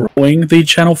interested in growing the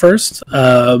channel first.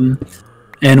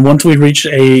 And once we reach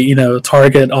a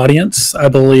target audience, I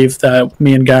believe that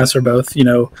me and Gas are both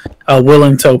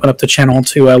willing to open up the channel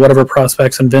to whatever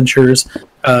prospects and ventures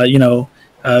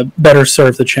better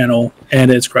serve the channel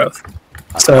and its growth.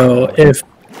 So if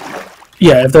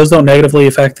those don't negatively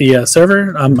affect the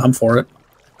server, I'm for it.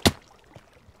 All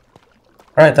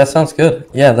right, that sounds good.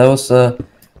 Yeah, that was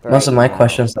most of my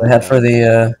questions that I had for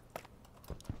the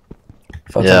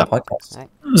folks on the podcast. Right.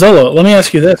 Zolo, let me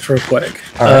ask you this real quick.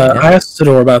 I asked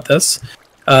Sidor about this.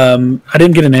 I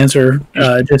didn't get an answer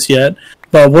just yet.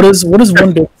 But what is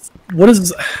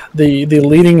the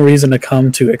leading reason to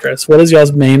come to Icarus? What is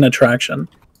y'all's main attraction?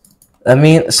 I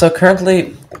mean, so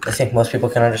currently, I think most people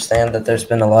can understand that there's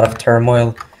been a lot of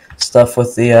turmoil, stuff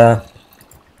with the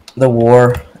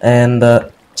war and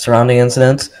surrounding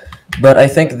incidents. But I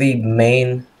think the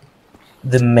main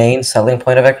selling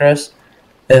point of Icarus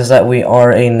is that we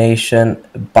are a nation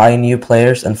by new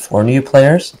players and for new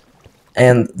players,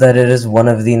 and that it is one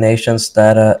of the nations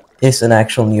that is an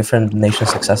actual new friend nation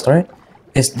success story.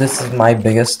 This is my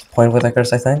biggest point with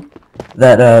Icarus, I think,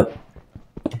 that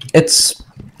it's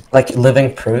like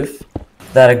living proof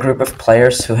that a group of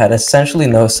players who had essentially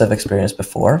no Civ experience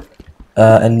before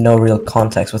and no real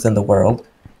context within the world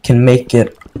can make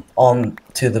it on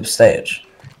to the stage.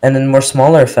 And in more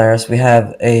smaller affairs, we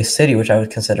have a city which I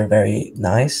would consider very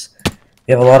nice.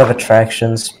 We have a lot of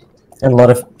attractions and a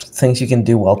lot of things you can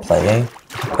do while playing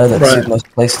that suit most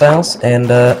playstyles.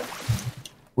 And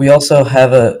we also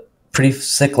have a pretty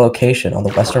sick location on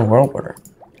the western world border.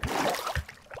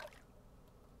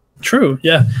 True,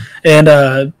 yeah. And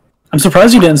I'm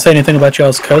surprised you didn't say anything about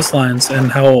y'all's coastlines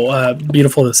and how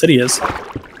beautiful the city is.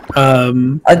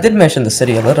 I did mention the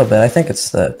city a little bit. I think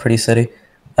it's a pretty city,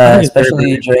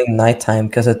 especially during nighttime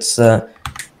because it's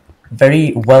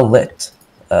very well lit.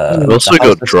 We also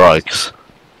got drugs.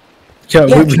 Yeah,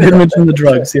 we did mention the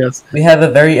drugs, yes. We have a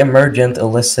very emergent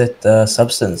illicit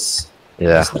substance.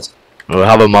 Yeah. business. We'll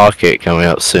have a market coming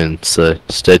up soon, so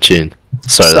stay tuned.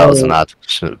 Sorry, that was an ad.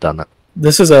 Shouldn't have done that.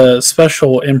 This is a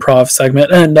special improv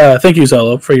segment, and thank you,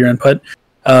 Zolo, for your input.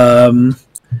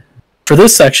 For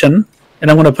this section,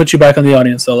 and I'm going to put you back on the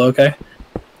audience, Zolo, okay?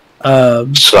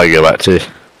 Should I go back to?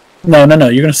 No,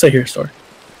 you're going to stay here, Story.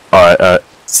 Alright.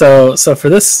 So for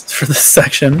this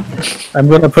section, I'm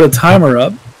going to put a timer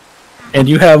up, and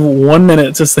you have 1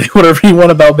 minute to say whatever you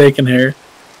want about Bacon Hair,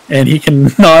 and he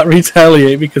cannot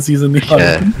retaliate because he's in the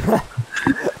audience.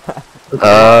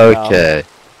 Okay.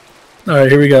 All right,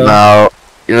 here we go. Now,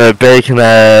 Bacon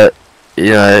Hair,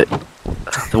 the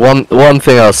one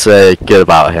thing I'll say good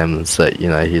about him is that,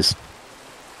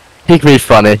 he can be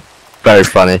funny, very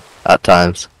funny at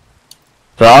times.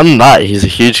 But other than that, he's a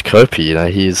huge coper,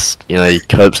 he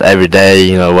copes every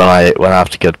day, when I have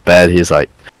to go to bed, he's like,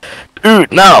 ooh,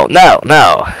 no, no,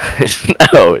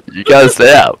 you gotta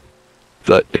stay out. It's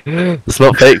like, it's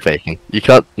not fake baking. You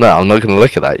can't, no, I'm not gonna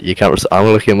look at that, I'm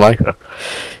looking at micro.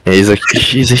 And he's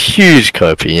a huge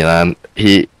coper, and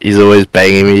he's always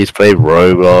begging me to play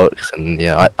Roblox, and,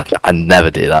 I never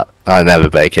do that. I never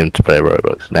beg him to play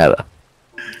Roblox, never.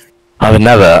 I would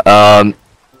never,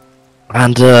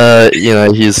 and,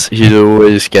 he's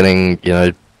always getting,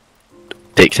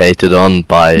 dictated on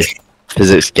by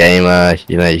Physics Gamer,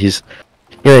 he has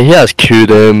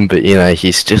Kudum, but, he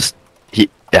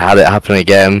had it happen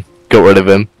again, got rid of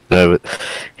him, but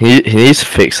he needs to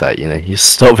fix that, he's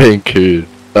stop being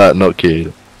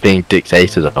being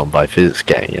dictated on by Physics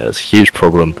Gamer, it's a huge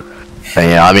problem,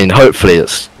 and hopefully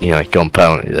it's, gone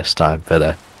permanently this time,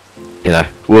 but,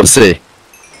 we'll see.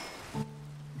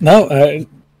 No,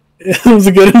 it was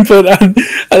a good input. I'd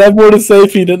have more to say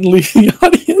if he didn't leave the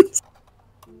audience.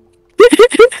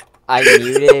 I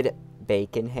muted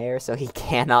Bacon Hair, so he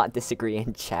cannot disagree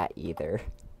in chat either.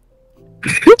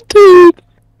 Dude!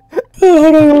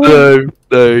 No,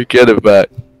 get it back.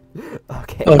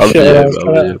 Okay. Oh shit, I was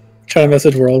trying to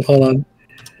message World, hold on.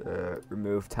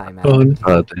 Remove timeout. Hold on.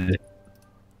 Oh, dude.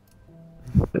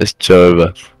 It's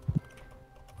over.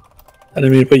 I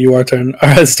didn't mean to put your turn.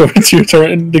 Alright, Story, it's your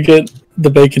turn to get the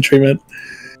bacon treatment.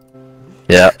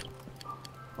 Yeah.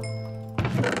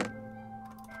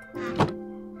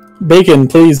 Bacon,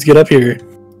 please get up here.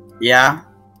 Yeah.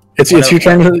 It's your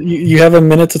turn. You have a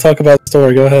minute to talk about the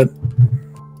story. Go ahead.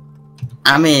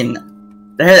 I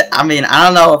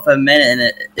don't know if a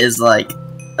minute is like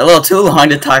a little too long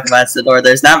to talk about Sidor.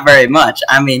 There's not very much.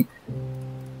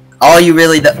 All you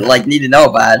really need to know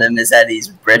about him is that he's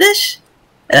British,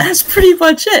 and that's pretty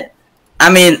much it.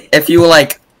 If you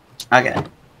okay.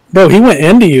 Bro, he went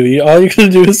into you. All you gotta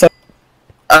do is. Okay,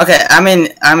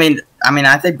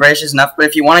 I think British is enough. But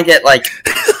if you want to get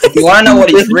if you want to know what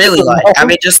he's really like,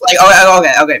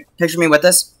 okay. Picture me with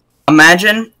this.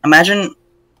 Imagine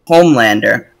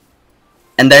Homelander,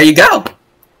 and there you go.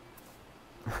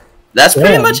 That's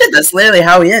pretty much it. That's literally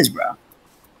how he is, bro.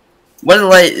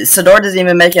 Sidor doesn't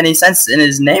even make any sense in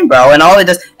his name, bro. And all he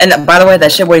does, and by the way,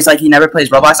 that shit where he's he never plays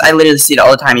Roblox. I literally see it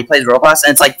all the time. He plays Roblox,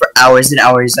 and it's for hours and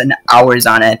hours and hours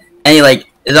on it. And he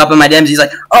is up in my DMs. He's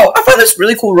like, "Oh, I found this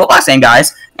really cool Roblox game,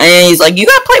 guys." And he's like, "You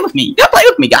gotta play with me. You gotta play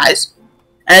with me, guys."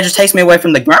 And it just takes me away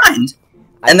from the grind.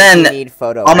 And then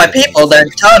all my people, they're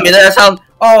telling me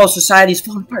 "Oh, society's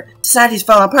falling apart. Society's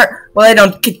falling apart." Well, they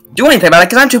don't do anything about it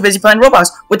because I'm too busy playing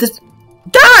Roblox with this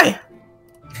guy.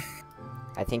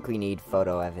 I think we need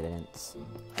photo evidence.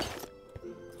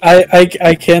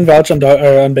 I can vouch on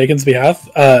Bacon's behalf.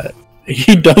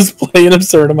 He does play an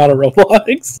absurd amount of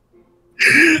Roblox.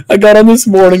 I got on this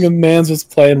morning and Mans was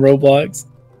playing Roblox.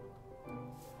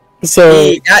 So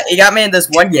he got me in this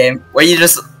one game where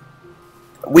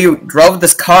we drove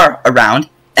this car around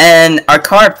and our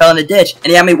car fell in a ditch and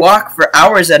he had me walk for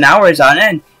hours and hours on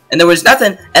end and there was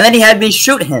nothing and then he had me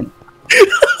shoot him.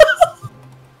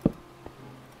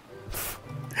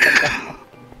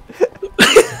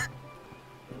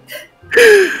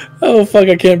 Oh fuck!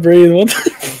 I can't breathe. What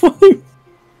the fuck?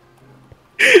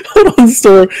 Hold on,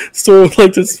 Store would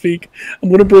like to speak. I'm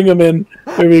gonna bring him in.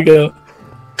 Here we go.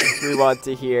 We want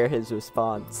to hear his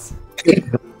response.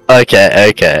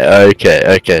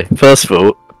 Okay. First of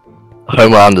all,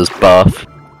 Homelander's buff.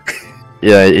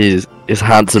 Yeah, he's a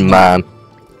handsome man.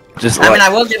 I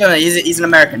will give him he's an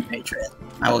American patriot.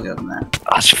 I will give him that.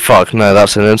 Fuck no,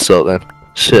 that's an insult then.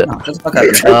 Shit. No, just fuck up.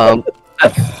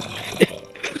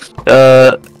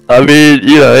 I mean,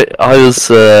 you know, I was,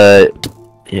 yeah,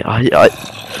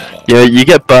 you know, you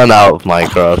get burnt out of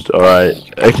Minecraft, alright?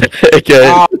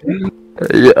 Okay.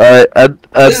 Yeah,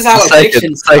 This is how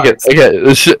addiction starts.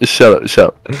 Okay, shut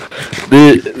up.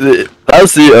 That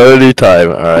was the only time,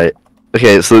 alright?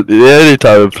 Okay, so the only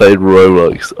time I played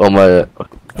Roblox on my...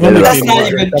 Maybe That's not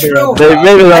even true.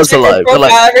 Maybe that's a lie, but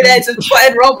like... every day since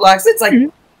playing Roblox, it's like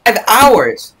 5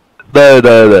 hours.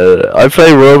 No. I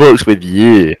play Roblox with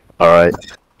you, alright?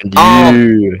 I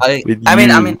mean,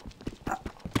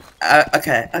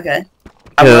 okay.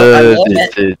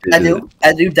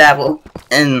 I do dabble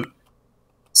in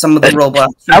some of the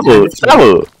Roblox.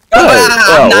 Dabble.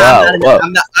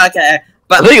 I'm not, okay.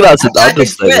 But I think that's an I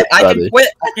understatement. I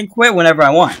can quit whenever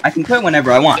I want.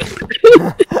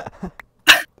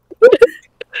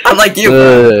 I'm like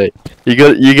you. You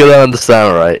gotta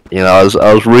understand, right? You know,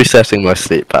 I was resetting my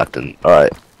sleep pattern. All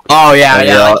right. Oh yeah,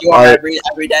 like you are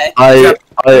every day. You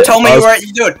told me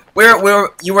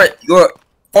you were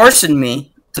forcing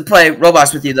me to play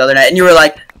Roblox with you the other night, and you were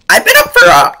like, I've been up for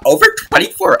over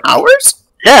 24 hours.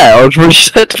 Yeah, I was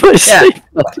resetting my sleep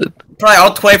pattern. Probably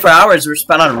all 24 hours were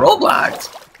spent on Roblox.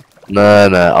 No,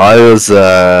 I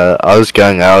was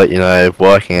going out, you know,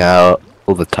 working out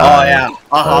all the time. Oh yeah,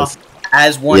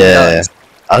 as one does.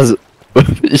 As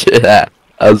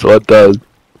one does.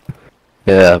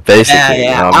 Yeah, basically.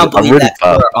 Yeah. I'm believe really that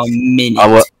for a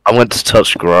minute. I went to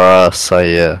touch grass. So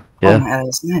yeah. Oh, man,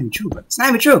 it's not even true. Bro. It's not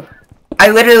even true.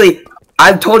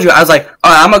 I told you, I was like, oh,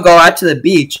 I'm gonna go out to the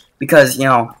beach because you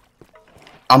know,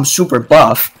 I'm super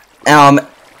buff.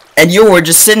 And you were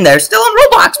just sitting there, still on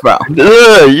Roblox, bro.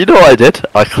 You know what I did?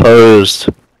 I closed.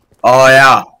 Oh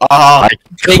yeah. I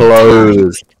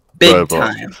closed. Big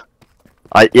time.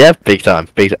 Big time.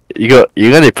 You got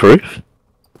any proof?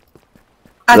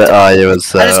 That it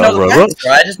was I just know the Roblox? facts,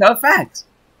 bro. I just know the facts.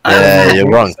 Yeah, you're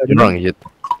wrong.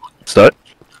 Start.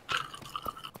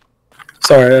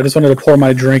 Sorry, I just wanted to pour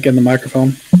my drink in the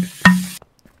microphone.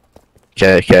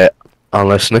 Okay. I'm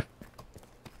listening.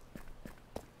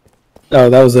 Oh,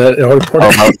 that was it.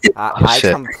 I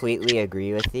completely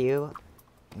agree with you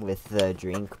with the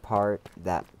drink part.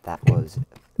 That was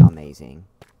amazing.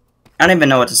 I don't even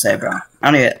know what to say, bro.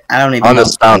 I don't even I'm know.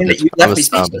 astounded. You left me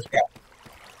speechless, bro.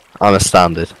 I'm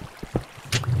astounded.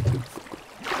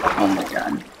 Oh my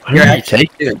god. Where are you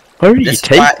taking me?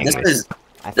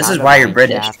 This is why you're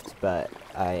British. Shaft, but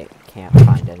I can't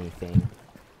find anything.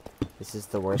 This is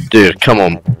the worst. Dude, come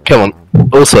on.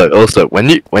 Also, when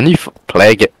you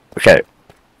play it, okay,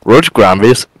 Roger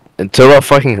Granby's until our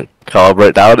fucking car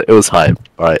broke down, it was hype.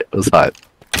 Right, it was hype.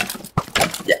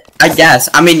 Yeah, I guess.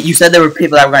 I mean, you said there were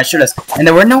people that were gonna shoot us, and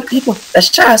there were no people that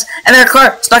shot us, and their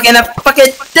car stuck in a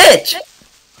fucking ditch.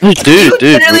 Dude. You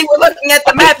literally were looking at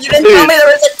the map. You didn't tell me there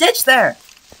was a ditch there.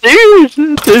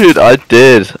 Dude, I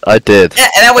did. Yeah,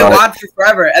 and then we watched for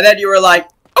forever, and then you were like,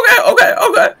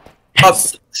 okay.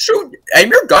 Shoot, aim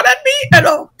your gun at me, and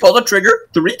pull the trigger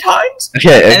 3 times.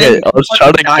 Okay. I was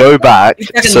trying to go back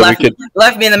so we could.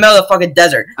 Left me in the middle of the fucking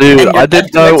desert. Dude, I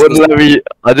didn't know it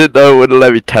wouldn't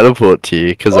let me teleport to you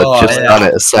because I'd just done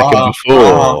it a second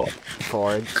before.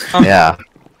 Forge. Yeah.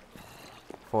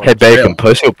 Forge. Hey, Bacon,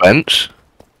 post your bench.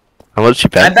 How much you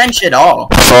bench? I bench it all.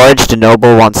 Forged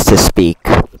Noble wants to speak.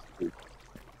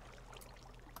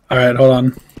 Alright, hold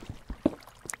on.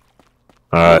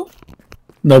 Alright.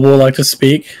 Noble would like to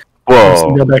speak.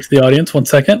 Whoa. Go back to the audience, 1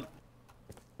 second.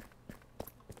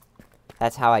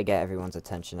 That's how I get everyone's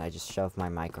attention. I just shove my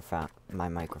microphone in my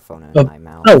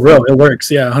mouth. Oh, real, it works.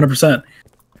 Yeah, 100%.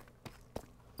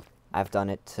 I've done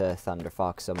it to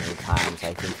Thunderfox so many times.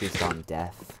 I think he's gone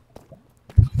deaf.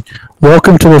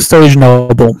 Welcome to the stage,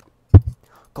 Noble.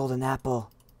 Golden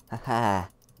apple. Haha.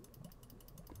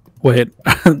 Wait,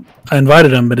 I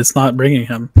invited him, but it's not bringing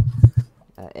him.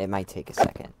 It might take a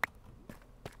second.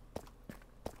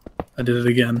 I did it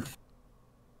again.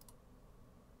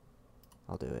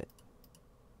 I'll do it.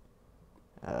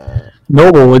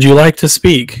 Noble, would you like to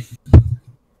speak?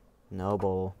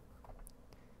 Noble.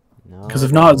 No. Because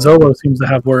if not, Zolo seems to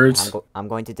have words. I'm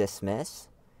going to dismiss,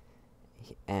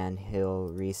 and he'll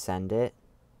resend it.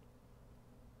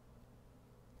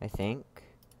 I think.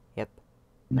 Yep.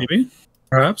 Maybe.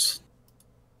 Perhaps.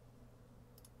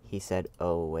 He said,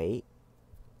 "Oh wait."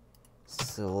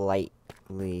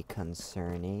 Slightly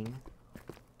concerning.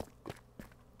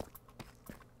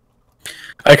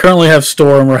 I currently have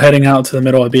store, and we're heading out to the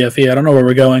middle of BFE. I don't know where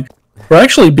we're going. We're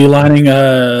actually beelining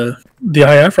the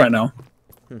IF right now.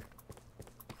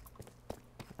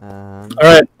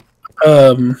 Alright.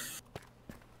 Alright,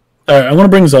 I want to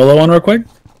bring Zolo on real quick.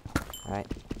 Alright,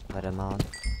 let him on.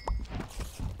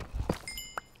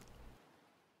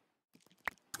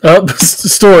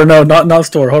 Store. No, not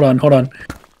store. Hold on.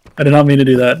 I did not mean to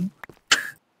do that.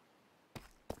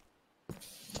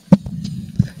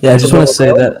 Yeah, I just want to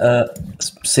say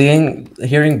that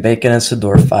hearing Bacon and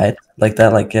Sidor fight like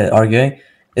that, like arguing,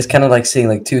 is kind of like seeing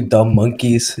like two dumb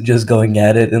monkeys just going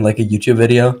at it in like a YouTube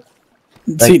video.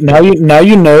 See, now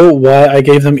you know why I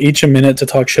gave them each a minute to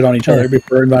talk shit on each other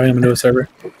before inviting them into a server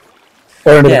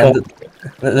or into the call.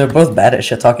 They're both bad at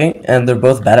shit talking, and they're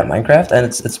both bad at Minecraft, and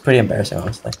it's pretty embarrassing,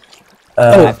 honestly.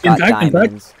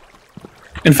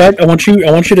 In fact, I want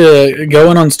you to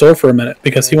go in on Store for a minute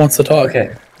because he wants to talk.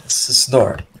 Okay,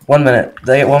 Store. 1 minute. Did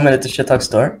I get 1 minute to shit talk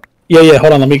Store? Yeah.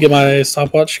 Hold on, let me get my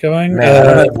stopwatch going. Man, I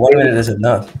don't know if 1 minute is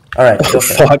enough. All right. Oh,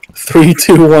 fuck! 3,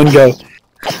 2, 1, go.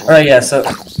 All right. Yeah. So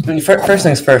first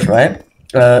things first, right?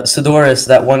 Sidor is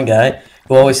that one guy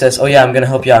who always says, "Oh yeah, I'm gonna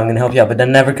help you out, but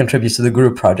then never contributes to the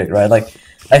group project, right? Like,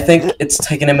 I think it's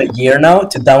taken him a year now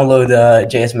to download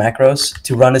JS macros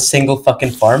to run a single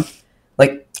fucking farm,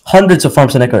 like hundreds of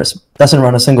farms in Icarus. Doesn't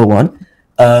run a single one.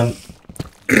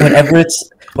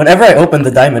 Whenever I open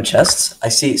the diamond chests, I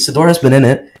see Sidor has been in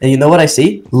it, and you know what I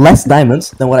see? Less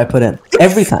diamonds than what I put in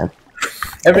every time.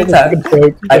 Every time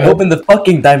I open the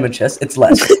fucking diamond chest, it's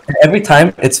less. And every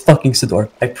time it's fucking Sidor.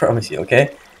 I promise you,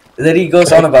 okay? And then he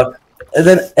goes on about. And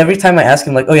then every time I ask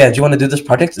him, like, "Oh yeah, do you want to do this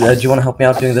project? Do you want to help me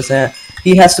out doing this?" And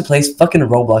he has to play his fucking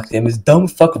Roblox game, his dumb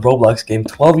fuck Roblox game,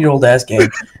 12-year-old ass game.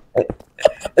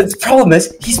 The problem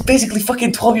is, he's basically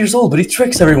fucking 12 years old, but he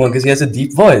tricks everyone because he has a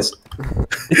deep voice.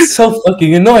 It's so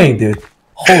fucking annoying, dude.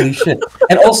 Holy shit.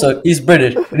 And also, he's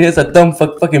British, and he has a dumb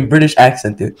fucking British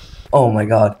accent, dude. Oh my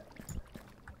god.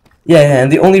 Yeah,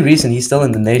 and the only reason he's still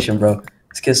in the nation, bro,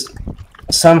 is because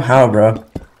somehow, bro.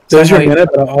 There's your minute,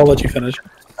 but I'll let you finish.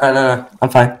 No, I'm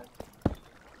fine.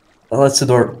 Let's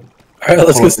Sidor. Alright,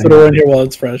 let's get Sidor in here while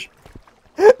it's fresh.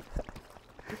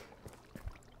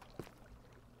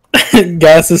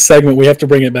 Gas's segment, we have to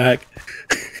bring it back.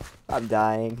 I'm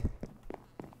dying.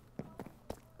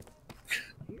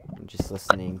 I'm just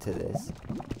listening to this.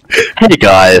 Hey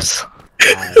guys.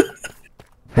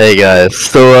 Hey guys.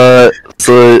 So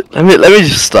let me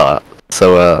just start.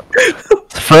 So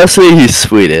firstly, he's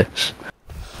Swedish,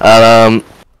 and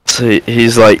so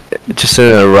he's like just in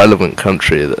an irrelevant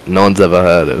country that no one's ever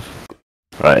heard of.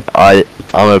 Right? I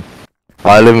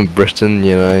live in Britain,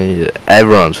 you know,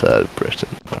 everyone's heard of Britain,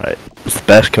 right? It's the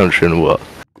best country in the world.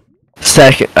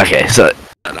 Second, okay, so,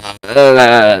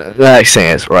 the next thing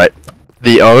is, right,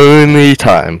 the only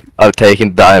time I've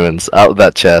taken diamonds out of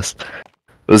that chest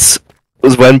was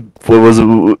when,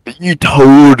 you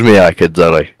told me I could,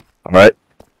 Zoe, alright?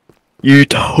 You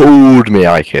told me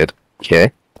I could,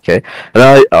 okay?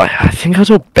 And I think I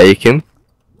told Bacon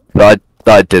that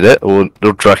I did it, or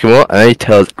Drakimor, and then he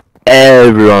tells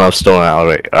everyone I've stolen out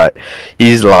of it, right?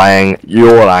 He's lying,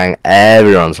 you're lying,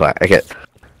 everyone's lying. Okay.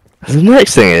 The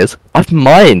next thing is, I've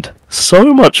mined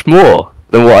so much more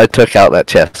than what I took out that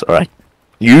chest, alright?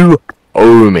 You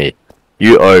owe me.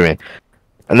 You owe me.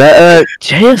 And that,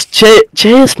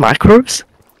 JS macros?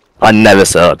 I never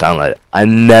said I'd download it. I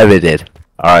never did.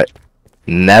 Alright?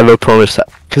 Never promised that.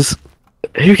 Because,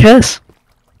 who cares?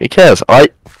 Who cares? I'm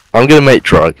gonna make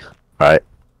drugs, right?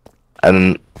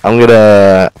 And I'm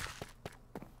gonna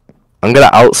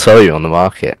outsell you on the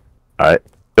market, alright?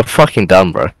 You're fucking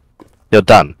done, bro. You're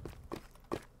done.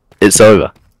 It's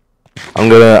over. I'm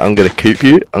gonna coop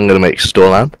you. I'm gonna make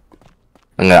Storeland.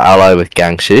 I'm gonna ally with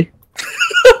Gangshi.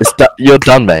 You're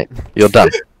done, mate. You're done.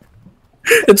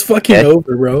 It's fucking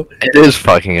over, bro. It is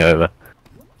fucking over.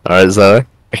 Alright, Zoe.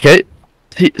 Okay.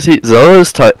 See,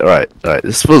 Zoe's right.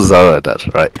 This is what Zoe does,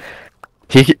 right?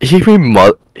 He can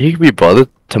be bothered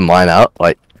to mine out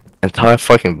like entire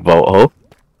fucking vault hole.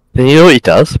 Then you know what he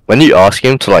does? When you ask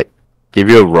him to like give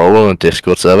you a role on a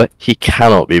Discord server, he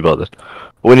cannot be bothered.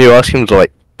 When you ask him to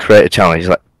like create a channel, he's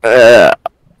like,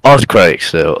 I'll create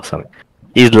still or something.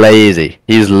 He's lazy.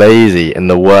 He's lazy in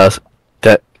the worst.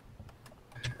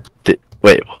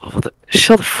 Wait,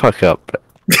 shut the fuck up.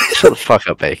 Shut the fuck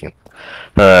up, Bacon.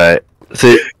 Alright.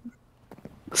 See,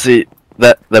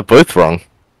 they're both wrong.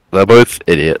 They're both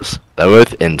idiots. They're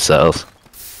both incels.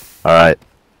 Alright.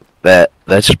 They're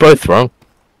just both wrong.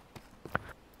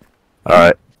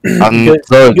 Alright.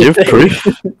 So, do you have proof?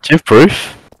 Do you have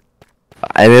proof?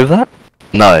 Any of that?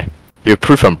 No. You have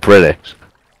proof I'm British.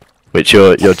 Which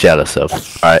you're jealous of.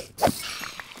 Alright.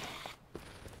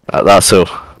 That's all.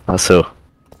 That's all.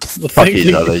 Well, Fuck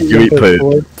each other. You eat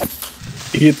poo.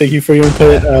 Thank you for your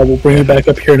input. We'll bring you back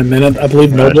up here in a minute. I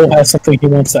believe Noble has something he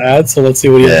wants to add, so let's see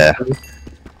what he has to say.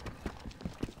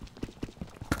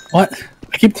 What?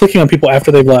 I keep clicking on people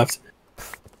after they've left.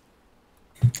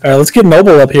 Alright, let's get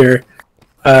Noble up here.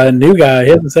 New guy, he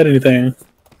hasn't said anything.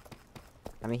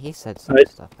 I mean, he said some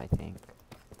stuff, I think.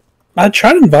 I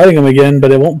tried inviting him again,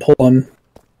 but it won't pull him.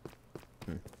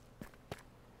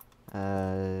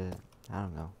 I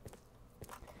don't know.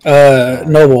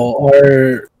 Noble,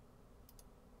 or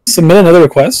submit another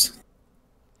request.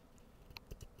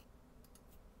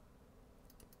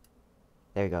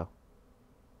 There you go.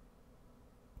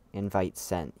 Invite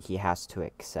sent. He has to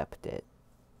accept it.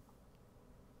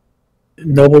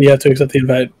 Noble, you have to accept the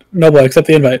invite. Noble, accept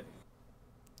the invite.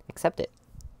 Accept it.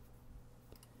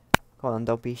 Come on,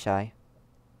 don't be shy.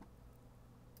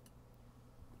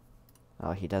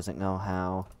 Oh, he doesn't know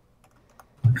how.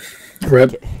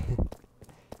 Rip.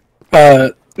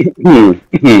 Oh, there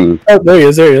he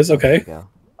is. There he is. Okay. There you go.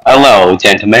 Hello,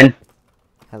 gentlemen.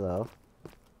 Hello.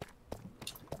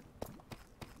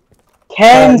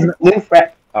 Can new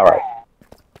friends... Alright.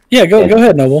 Yeah, go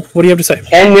ahead, Noble. What do you have to say?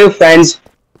 Can new friends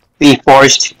be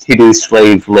forced to do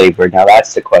slave labor? Now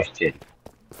that's the question.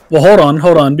 Well,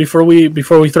 hold on. Before we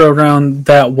throw around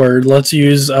that word, let's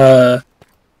use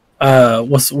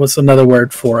what's another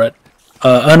word for it?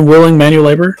 Unwilling manual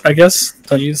labor, I guess.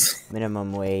 Don't use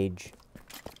Minimum wage.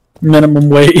 Minimum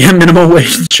wage. Yeah, minimum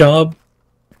wage job.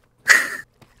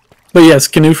 But yes,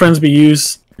 can new friends be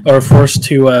used or forced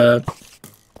to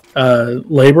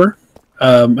labor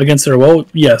against their will?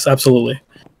 Yes, absolutely.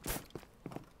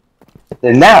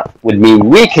 Then that would mean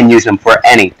we can use them for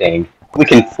anything. We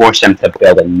can force them to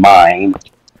build a mine.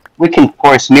 We can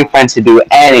force new friends to do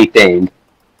anything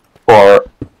for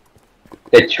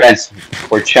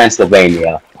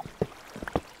Transylvania.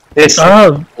 This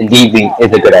indeed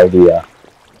is a good idea.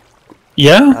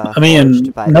 Yeah, I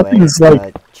mean, by the nothing's way,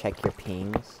 like... check your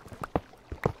pings.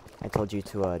 I told you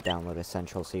to download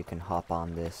Essential so you can hop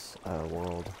on this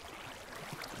world.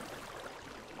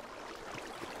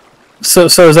 So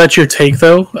is that your take,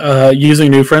 though?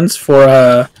 Using new friends for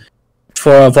a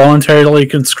voluntarily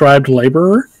conscribed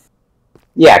laborer?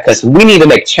 Yeah, because we need to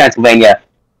make Transylvania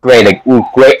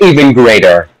even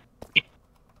greater.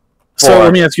 So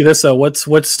let me ask you this, though.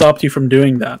 What stopped you from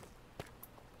doing that?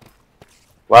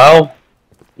 Well,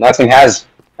 nothing has.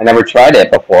 I never tried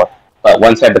it before. But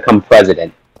once I become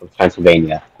president of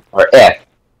Transylvania, or if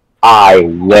I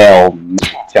will make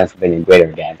Transylvania greater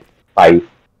again by,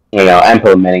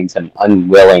 implementing some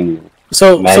unwilling.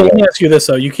 So let me ask you this,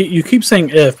 though. You keep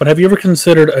saying if, but have you ever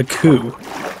considered a coup?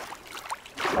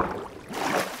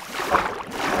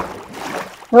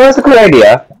 Well, that's a good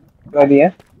idea. Good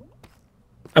idea.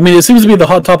 I mean, it seems to be the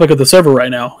hot topic of the server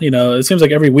right now. It seems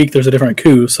like every week there's a different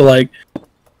coup. So,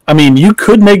 I mean, you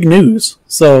could make news.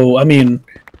 So, I mean,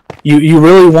 you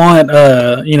really want,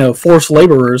 forced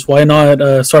laborers. Why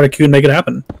not start a coup and make it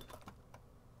happen?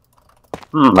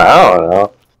 I don't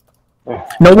know.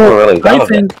 No, really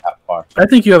I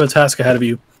think you have a task ahead of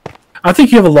you. I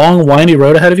think you have a long, windy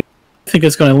road ahead of you. I think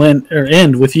it's going to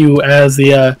end with you as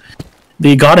the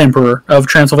God Emperor of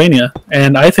Transylvania,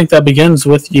 and I think that begins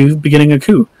with you beginning a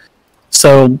coup.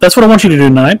 So that's what I want you to do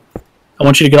tonight. I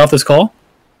want you to get off this call.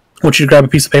 I want you to grab a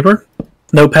piece of paper,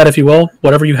 notepad if you will,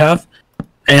 whatever you have,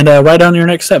 and write down your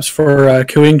next steps for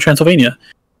couing Transylvania.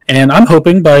 And I'm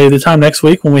hoping by the time next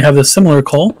week when we have this similar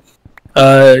call,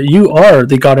 you are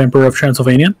the God Emperor of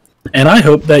Transylvania, and I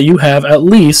hope that you have at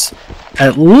least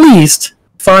 5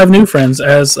 new friends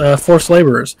as forced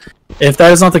laborers. If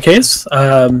that is not the case,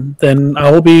 then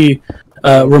I will be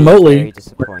remotely very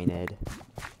disappointed.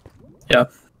 Yeah.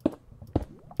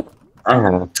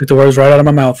 Took the words right out of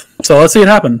my mouth. So let's see it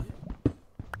happen.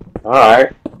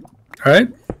 Alright. Alright.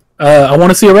 I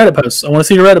want to see a Reddit post. I want to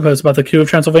see a Reddit post about the coup of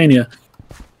Transylvania.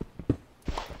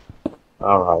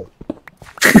 Alright.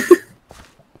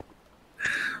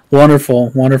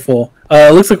 Wonderful, wonderful.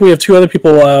 Looks like we have 2 other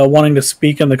people wanting to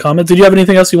speak in the comments. Did you have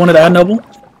anything else you wanted to add, Noble?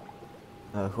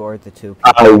 Who are the 2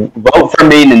 people? Vote for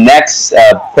me in the next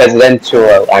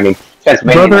presidential,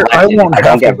 Transylvania Brother, election. If I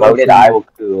don't get voted, I will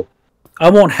coup. I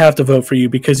won't have to vote for you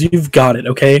because you've got it,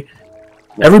 okay?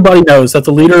 Everybody knows that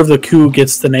the leader of the coup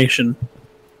gets the nation.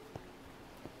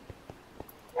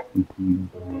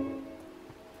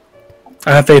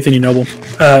 I have faith in you, Noble.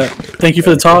 Thank you for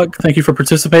the talk. Thank you for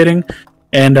participating.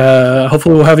 And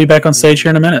hopefully we'll have you back on stage here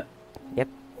in a minute. Yep.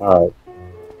 Alright.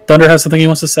 Thunder has something he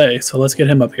wants to say, so let's get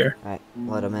him up here. Alright,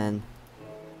 let him in.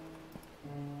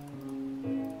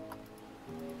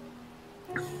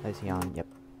 Is he on? Yep.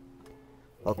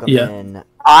 Welcome in.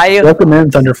 Welcome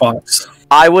in, Thunder Fox.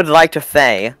 I would like to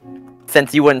say,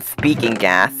 since you weren't speaking,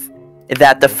 Gas,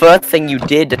 that the first thing you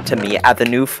did to me as a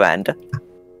new friend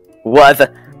was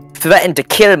threaten to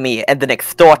kill me and then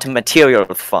extort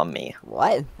materials from me.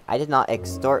 What? I did not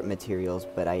extort materials,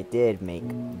 but I did make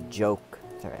joke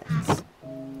threats.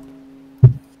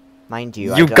 Mind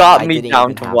you, You got me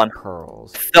down to 1.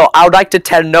 Pearls. So I would like to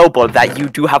tell Noble that you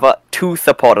do have 2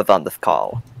 supporters on this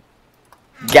call.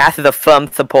 Gas is a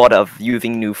firm supporter of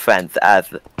using new friends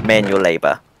as manual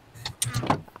labor.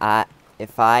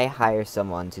 If I hire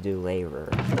someone to do labor,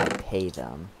 I pay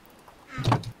them.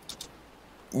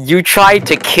 You tried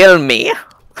to kill me.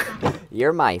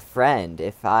 You're my friend.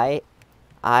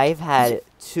 I've had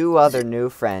 2 other new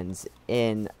friends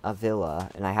in a villa,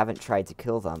 and I haven't tried to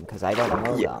kill them because I don't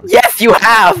know them. Yes, you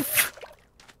have.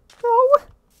 No.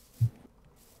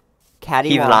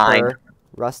 He's lying. Cattywomper,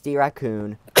 Rusty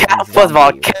Raccoon. First of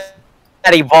all,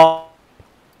 Cattywomper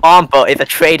is a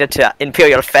traitor to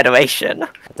Imperial Federation.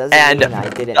 That doesn't mean I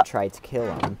didn't try to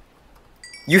kill him.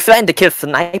 You threatened to kill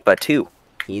Sniper too.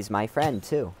 He's my friend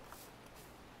too.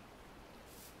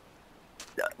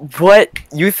 What?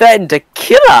 You threatened to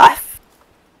kill us?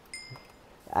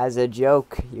 As a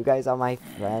joke, you guys are my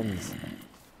friends.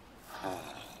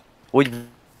 Would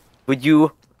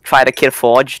you try to kill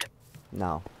Forged?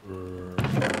 No.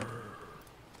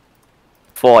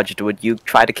 Forged, would you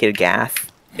try to kill Gas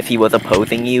if he was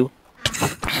opposing you?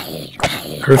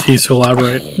 I refuse to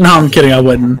elaborate. No, I'm kidding. I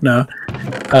wouldn't. No.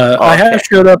 I have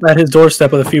showed up at his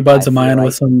doorstep with a few buds of mine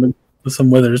with some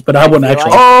withers, but I wouldn't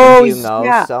actually. Like if you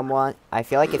know someone, I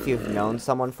feel like if you've known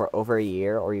someone for over a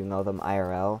year or you know them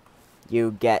IRL,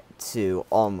 you get to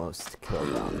almost kill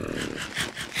them.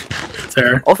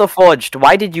 Fair. Also, Forged,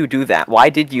 why did you do that? Why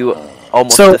did you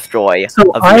almost destroy? So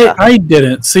I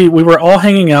didn't. See, we were all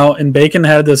hanging out, and Bacon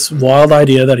had this wild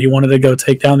idea that he wanted to go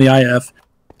take down the IF,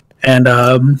 and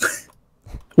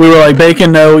we were like,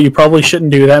 Bacon, no, you probably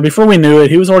shouldn't do that. Before we knew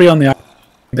it, he was already on the IF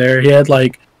there. He had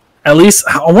like, at least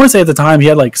I want to say at the time he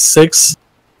had like six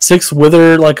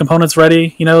wither like components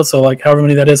ready, you know, so like however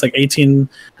many that is, like 18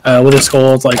 wither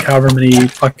skulls, like however many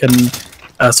fucking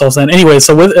soul sand. Anyway,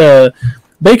 so with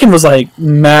Bacon was like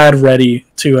mad ready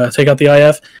to take out the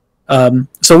IF.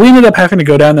 So we ended up having to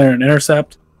go down there and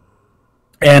intercept.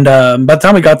 And by the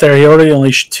time we got there, he already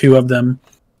unleashed 2 of them.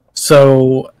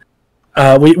 So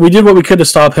we did what we could to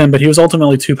stop him, but he was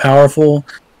ultimately too powerful.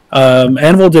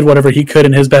 Anvil did whatever he could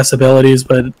in his best abilities,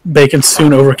 but Bacon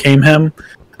soon overcame him.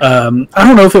 I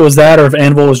don't know if it was that or if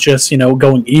Anvil was just, you know,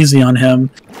 going easy on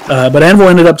him. But Anvil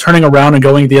ended up turning around and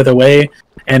going the other way,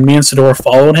 and me and Sidor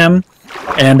followed him.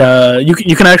 And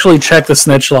you can actually check the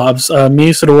snitch lobs.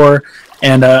 Me, Sidor,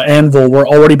 and Anvil were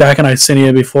already back in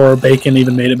Icenia before Bacon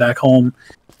even made it back home.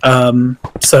 Yeah,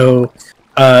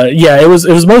 it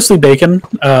was mostly Bacon,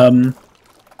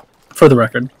 for the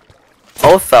record.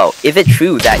 Also, is it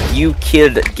true that you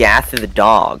killed Gas the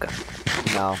dog?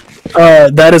 No.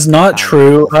 That is not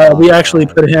true. We actually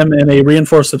put him in a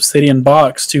reinforced obsidian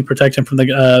box to protect him from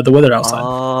the wither outside.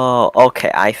 Oh, okay,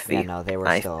 I see. Yeah, no, they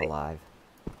were still alive.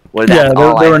 Well, yeah,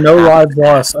 there were no lives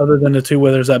lost other than the 2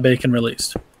 withers that Bacon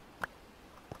released.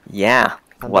 Yeah.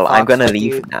 Well, I'm gonna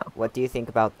leave now. What do you think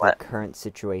about the current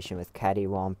situation with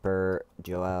Cattywomper,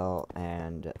 Joel,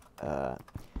 and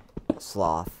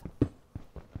Sloth?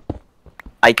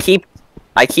 I keep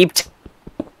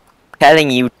telling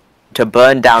you to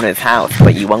burn down his house,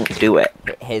 but you won't do it.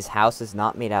 His house is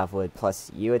not made out of wood.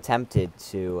 Plus, you attempted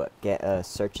to get a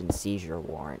search and seizure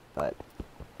warrant, but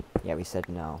yeah, we said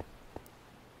no.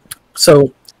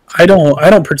 So I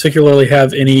don't particularly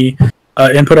have any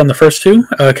input on the first 2,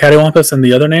 Cattywampus and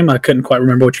the other name. I couldn't quite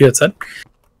remember what you had said.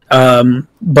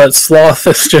 But Sloth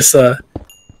is just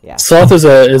Sloth is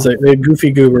a goofy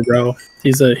goober, bro.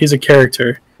 He's a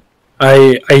character.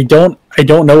 I don't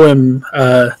know him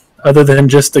other than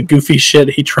just the goofy shit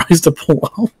he tries to pull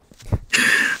off.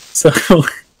 So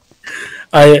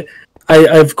I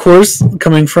of course,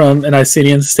 coming from an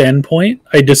Icenian standpoint,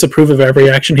 I disapprove of every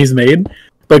action he's made.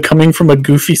 But coming from a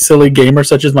goofy, silly gamer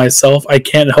such as myself, I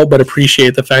can't help but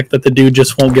appreciate the fact that the dude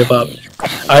just won't give up.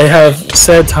 I have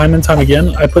said time and time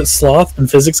again, I put Sloth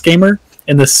and Physics Gamer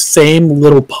in the same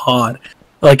little pod.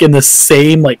 Like, in the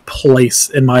same, like, place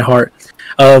in my heart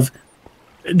of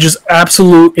just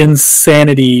absolute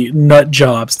insanity nut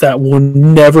jobs that will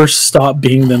never stop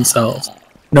being themselves.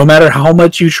 No matter how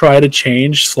much you try to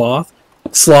change Sloth,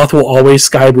 Sloth will always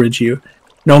skybridge you.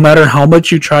 No matter how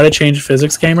much you try to change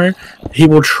Physics Gamer, he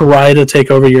will try to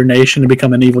take over your nation and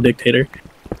become an evil dictator.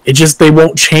 They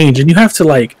won't change. And you have to,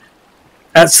 like,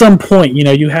 at some point, you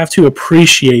know, you have to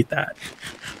appreciate that.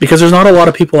 Because there's not a lot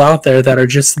of people out there that are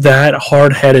just that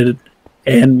hard-headed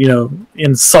and, you know,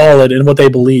 and solid in what they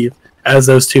believe as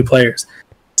those 2 players.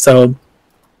 So,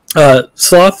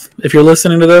 Sloth, if you're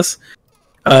listening to this,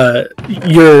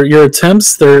 your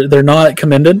attempts, they're not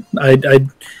commended.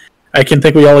 I can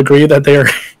think we all agree that they're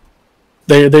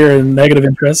in negative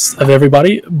interests of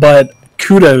everybody, but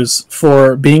kudos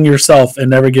for being yourself and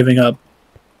never giving up.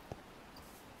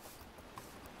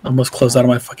 Almost closed out of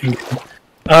my fucking game.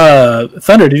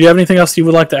 Thunder, did you have anything else you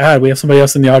would like to add? We have somebody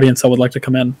else in the audience that would like to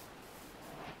come in.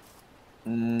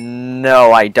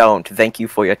 No, I don't. Thank you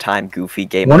for your time, Goofy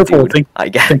Gamer. Wonderful. Dude, I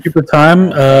guess. Thank you for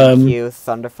time. Thank you,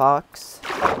 Thunderfox.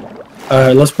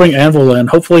 Let's bring Anvil in.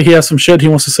 Hopefully he has some shit he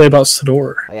wants to say about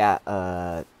Sidor. Oh,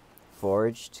 yeah,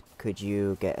 Forged, could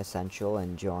you get Essential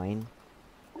and join?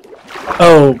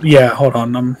 Oh, yeah, hold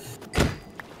on.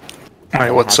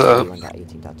 Alright, what's up?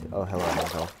 Oh, hello,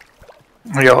 Anvil.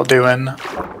 What y'all doing?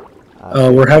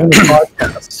 We're having a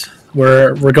podcast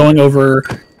where we're going over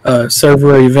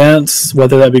server events,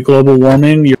 whether that be global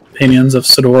warming, your opinions of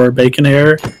Sidor or Bacon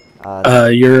Hair,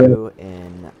 your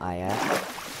in IF.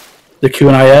 The Q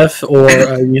and IF, or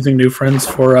using new friends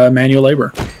for manual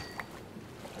labor.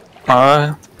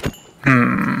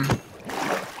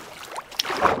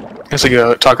 Guess we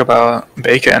go talk about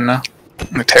Bacon,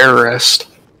 the terrorist.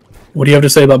 What do you have to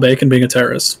say about Bacon being a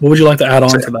terrorist? What would you like to add on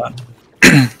to that?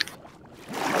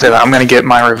 That I'm gonna get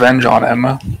my revenge on him.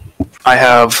 I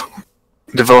have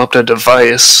developed a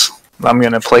device that I'm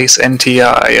gonna place in TI.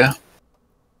 I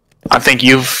think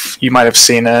you might have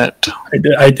seen it.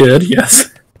 I did, yes.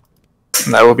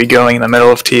 And that will be going in the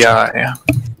middle of TI.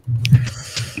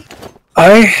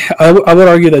 I would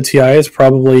argue that TI is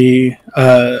probably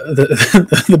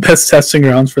the best testing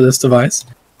grounds for this device.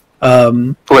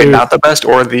 Wait, not the best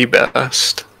or the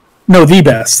best? No, the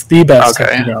best. The best Okay.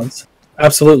 testing grounds.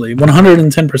 Absolutely.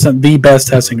 110% the best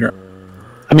testing ground.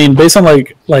 I mean, based on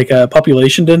like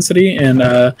population density and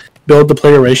build to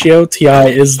player ratio, TI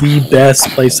is the best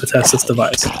place to test this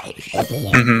device.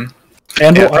 Mm-hmm.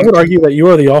 And Yeah, I would argue that you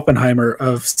are the Oppenheimer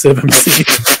of CivMC.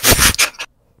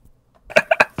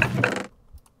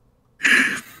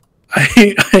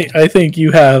 I think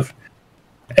you have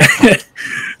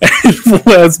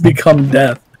has become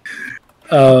death.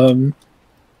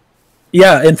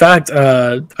 Yeah, in fact,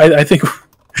 I think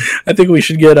we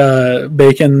should get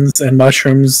bacons and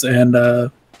mushrooms and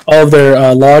all of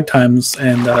their log times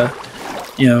and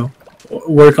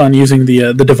work on using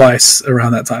the device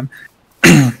around that time.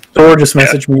 Thor just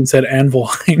messaged me and said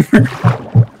Anvilheimer.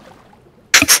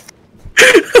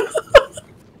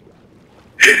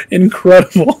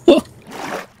 Incredible.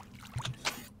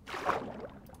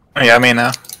 Yeah, I mean,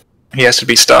 he has to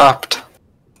be stopped.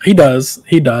 He does.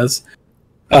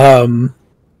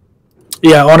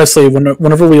 Yeah, honestly,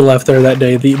 whenever we left there that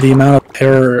day, the amount of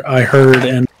terror I heard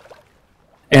and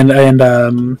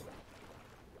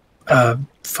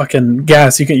fucking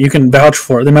gas, you can vouch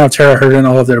for it. The amount of terror I heard in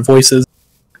all of their voices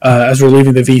as we're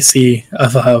leaving the VC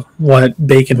of what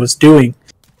Bacon was doing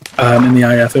in the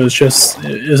IF. It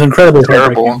was incredibly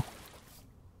Terrible.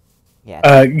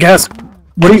 Yeah. Gas,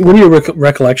 what are your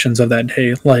recollections of that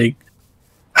day? Like,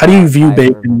 how do you view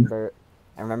Bacon?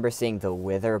 I remember seeing the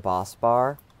Wither boss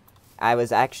bar. I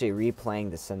was actually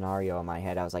replaying the scenario in my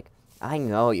head. I was like, I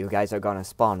know you guys are gonna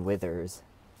spawn Withers.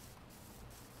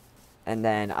 And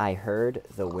then I heard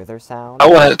the Wither sound. I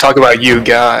want to talk about you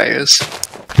guys.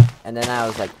 And then I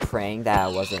was like praying that I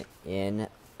wasn't in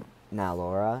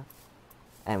Nalora.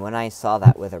 And when I saw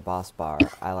that Wither boss bar,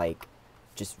 I like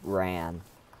just ran.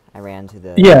 I ran to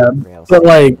the rail but station.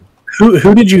 like,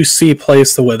 who did you see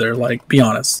place the Wither? Like, be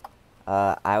honest.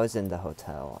 I was in the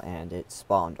hotel, and it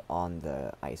spawned on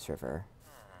the ice river.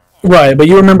 Right, but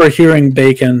you remember hearing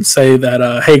Bacon say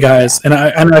that, "Hey guys," and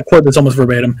I quote this almost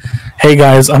verbatim. "Hey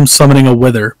guys, I'm summoning a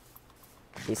Wither."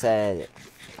 He said,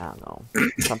 I don't know,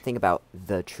 something about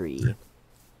the tree.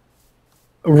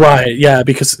 Right, yeah,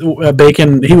 because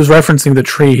Bacon, he was referencing the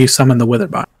tree he summoned the Wither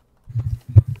by.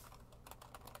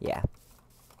 Yeah.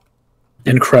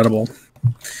 Incredible.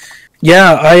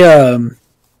 Yeah,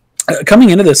 coming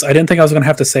into this, I didn't think I was going to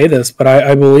have to say this, but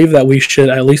I believe that we should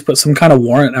at least put some kind of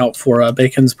warrant out for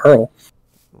Bacon's Pearl.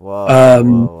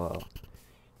 Whoa.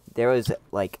 There was,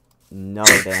 like, no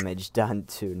damage done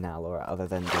to Nalora other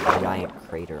than the giant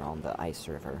crater on the ice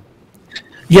river.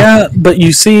 Yeah, but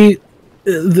you see,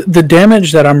 the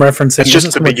damage that I'm referencing... It's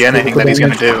just the beginning that he's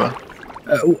going to do.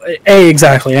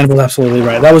 Exactly. Anvil's absolutely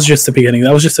right. That was just the beginning.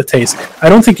 That was just a taste. I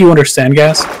don't think you understand,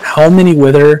 Gas, how many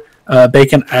Wither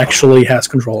Bacon actually has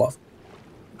control of.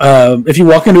 If you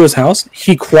walk into his house,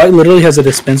 he quite literally has a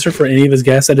dispenser for any of his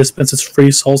guests that dispenses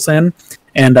free soul sand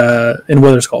and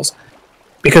Wither skulls,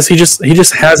 because he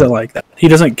just has it like that. He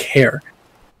doesn't care.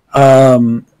 I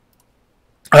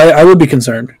would be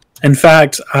concerned. In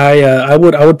fact, I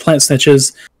would plant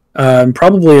snitches,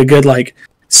 probably a good like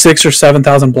 6,000 or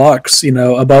 7,000 blocks,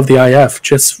 above the IF,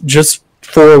 just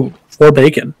for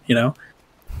Bacon,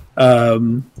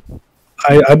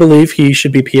 I believe he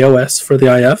should be POS for the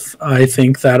IF. I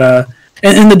think that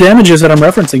and the damages that I'm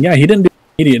referencing, yeah, he didn't do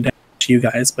immediate damage to you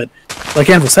guys, but like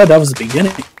Anvil said, that was the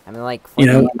beginning. I mean, like, for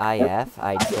the IF,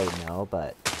 I'd say no,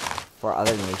 but for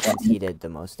other nations he did the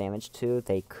most damage to,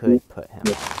 they could put him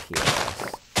on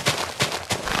POS.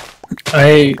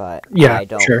 But yeah, I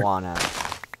don't sure. wanna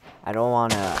make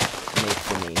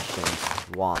the nations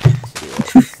want to do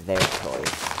it. It's their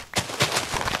choice.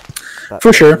 But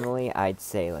For sure. personally, I'd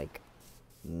say, like,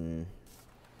 no,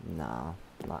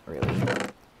 not really.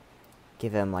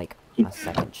 Give him, like, a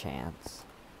second chance.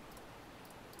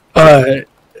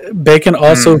 Bacon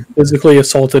also physically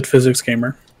assaulted Physics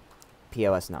Gamer.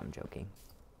 POS, no, I'm joking.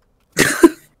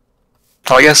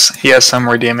 Well, I guess he has some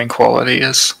redeeming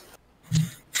qualities.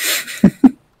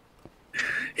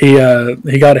 He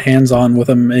got hands-on with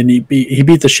him, and he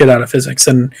beat the shit out of Physics,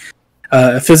 and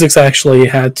Physics actually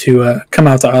had to come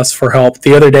out to us for help.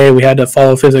 The other day, we had to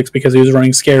follow Physics because he was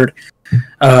running scared,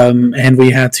 and we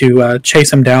had to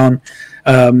chase him down.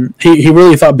 He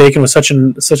really thought Bacon was such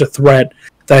a threat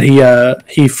that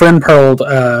he friend pearled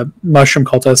Mushroom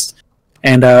Cultist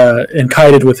and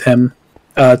kited with him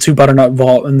to Butternut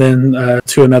Vault and then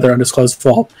to another undisclosed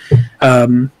vault.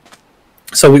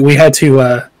 So we had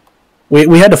to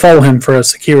we had to follow him for a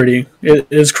security. It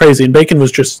was crazy, and Bacon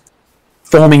was just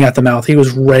foaming at the mouth. He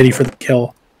was ready for the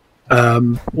kill.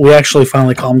 We actually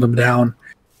finally calmed him down.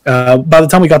 By the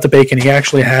time we got to Bacon, he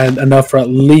actually had enough for at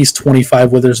least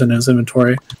 25 withers in his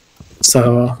inventory.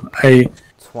 So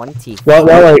 25. Well,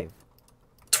 like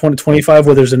 25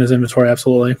 withers in his inventory,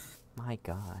 absolutely. My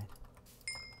God.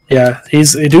 Yeah,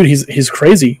 he's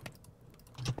crazy.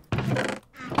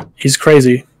 He's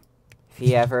crazy. If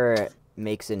he ever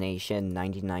makes a nation,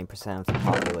 99% of the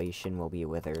population will be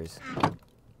withers.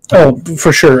 Oh,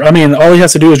 for sure. I mean, all he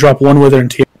has to do is drop one wither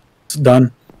and it's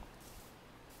done.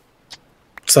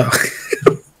 So.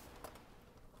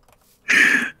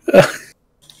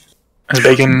 Is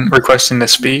Bacon requesting to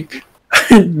speak?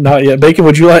 Not yet. Bacon,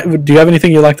 do you have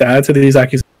anything you'd like to add to these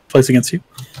accusations placed against you?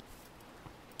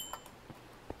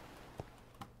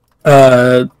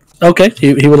 Okay,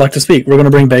 he would like to speak. We're going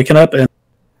to bring Bacon up and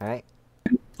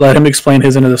let him explain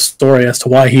his end of the story as to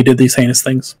why he did these heinous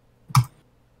things.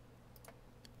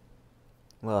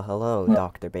 Well, hello,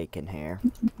 Dr. Bacon here.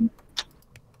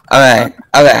 Okay.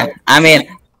 I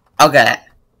mean, okay.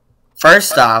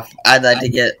 First off, I'd like to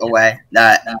get away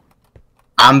that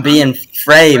I'm being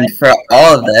framed for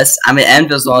all of this. I mean,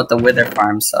 Envil's the one with the Wither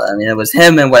Farm, so I mean, it was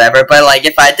him and whatever. But like,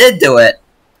 if I did do it,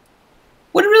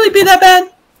 would it really be that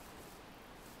bad?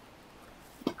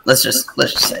 Let's just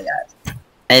say that.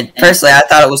 And personally, I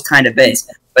thought it was kind of base.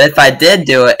 But if I did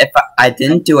do it, I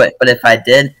didn't do it, but if I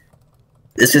did,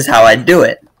 this is how I'd do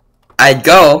it. I'd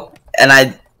go and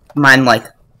I'd mine like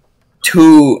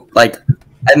I'd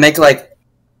make like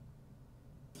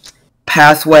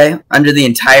pathway under the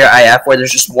entire IF where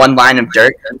there's just one line of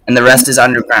dirt and the rest is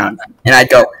underground. And I'd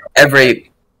go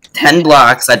every 10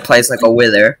 blocks, I'd place like a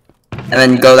wither and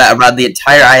then go that around the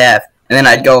entire IF. And then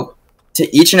I'd go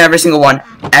to each and every single one,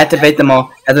 activate them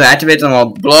all, have them activate them all,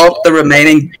 blow up the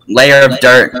remaining layer of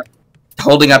dirt,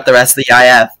 holding up the rest of the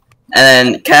IF.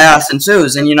 And then chaos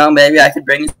ensues, and maybe I could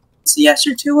bring a CS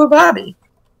or two or Bobby.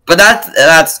 But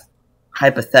that's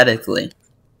hypothetically.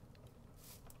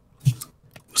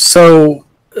 So,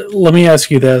 let me ask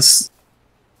you this.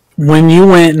 When you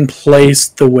went and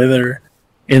placed the wither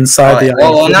inside the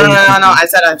no. I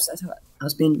said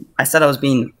I was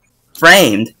being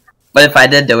framed, but if I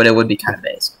did do it, it would be kind of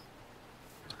base.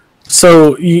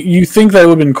 So, you think that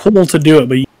would have been cool to do it,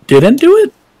 but you didn't do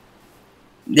it?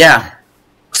 Yeah.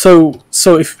 So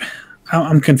if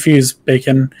I'm confused,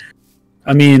 Bacon.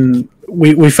 I mean,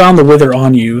 we found the wither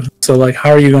on you. So like,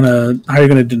 how are you gonna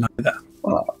deny that?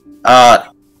 Well,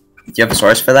 do you have a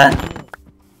source for that?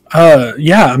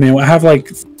 Yeah. I mean, I have like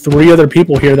 3 other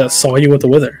people here that saw you with the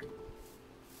wither.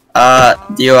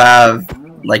 Do you have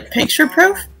like picture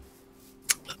proof?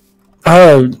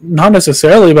 Not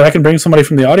necessarily, but I can bring somebody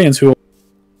from the audience who will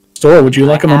store. Would you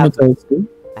like a moment to see?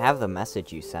 I have the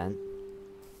message you sent.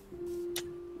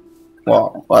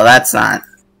 Well, that's not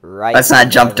right. Let's not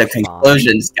jump to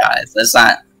conclusions, guys. That's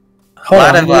not.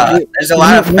 There's a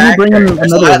lot of factors.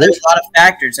 There's a lot of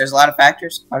factors. There's a lot of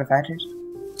factors.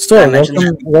 Store,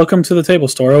 welcome to the table,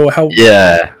 Store.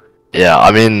 Yeah.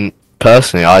 I mean,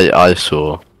 personally, I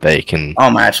saw Bacon. Oh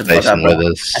my! I should fuck up with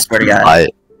us. I swear to God.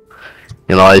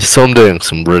 I saw him doing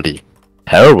some really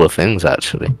terrible things.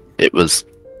 Actually, it was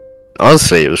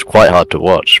quite hard to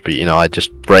watch. But I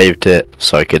just braved it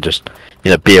so I could just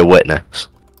be a witness.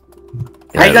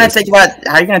 How are you gonna talk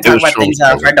about things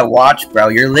that are hard to watch, bro?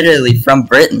 You're literally from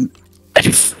Britain.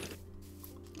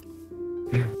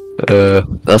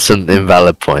 That's an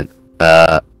invalid point.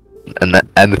 And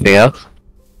anything else?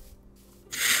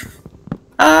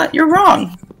 You're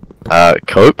wrong.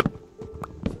 Cope?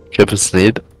 Cope is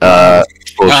need.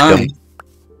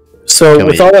 So,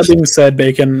 with all that being said,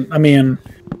 Bacon, I mean,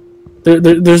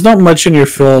 there's not much in your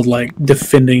field like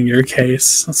defending your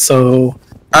case. So,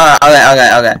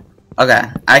 Okay.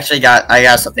 I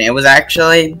got something. It was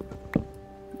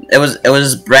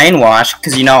brainwashed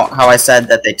because you know how I said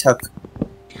that they took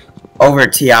over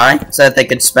TI so that they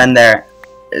could spread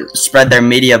their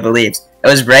media beliefs. It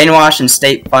was brainwashed and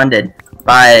state funded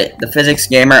by the Physics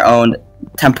Gamer owned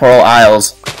Temporal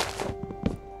Isles.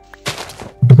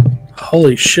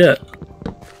 holy shit.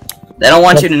 They don't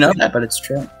want you to know that, but it's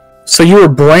true. So you were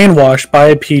brainwashed by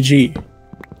a PG.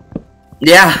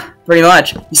 Yeah, pretty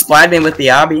much. He splatted me with the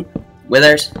obby,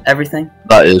 withers, everything.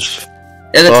 That is.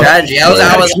 It's a tragedy. I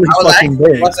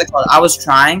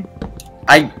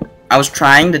was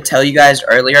trying to tell you guys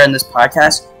earlier in this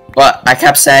podcast, but I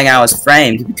kept saying I was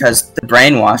framed because the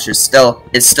brainwash is still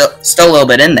a little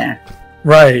bit in there.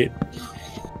 Right.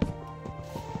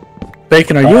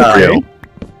 Bacon, are you okay?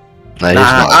 No, he's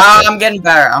not. I'm getting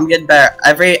better.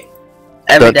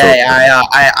 Every day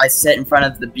I sit in front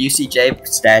of the BCJ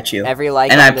statue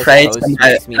and I pray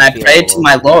to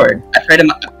my Lord. I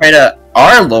pray to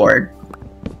our Lord,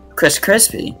 Chris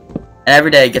Crispy, and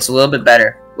every day it gets a little bit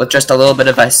better with just a little bit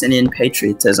of Vicinian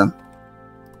patriotism.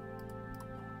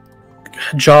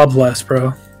 Jobless,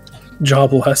 bro.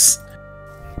 Jobless.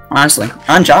 Honestly,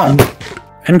 on job.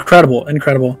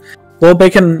 Incredible. Well,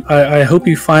 Bacon, I hope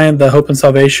you find the hope and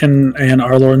salvation and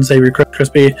our Lord and Savior Chris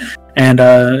Crispy and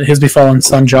his befallen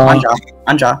son Jaw.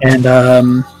 On job. And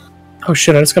oh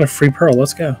shit, I just got a free pearl.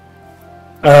 Let's go.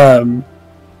 Do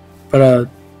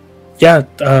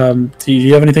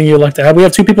you have anything you'd like to add? We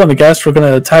have 2 people on the guest. We're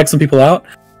going to tag some people out,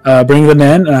 bring them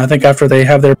in, and I think after they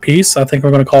have their piece, I think we're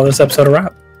going to call this episode a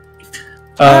wrap.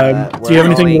 Do you have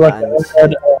anything you'd like to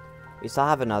add? We still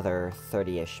have another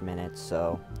 30-ish minutes,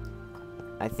 so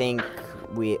I think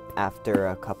after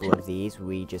a couple of these,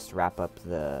 we just wrap up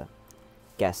the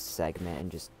guest segment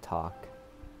and just talk.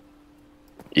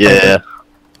 Yeah.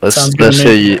 Let's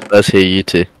hear you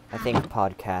two. I think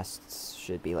podcasts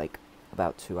should be like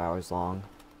about 2 hours long.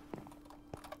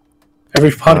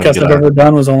 Every podcast I've ever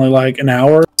done was only like an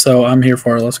hour, so I'm here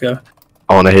for it. Let's go.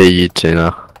 I want to hear you two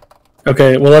now.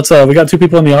 Okay, well let's. We got 2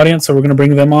 people in the audience, so we're gonna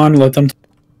bring them on. Let them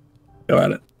go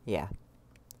at it. Yeah.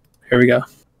 Here we go.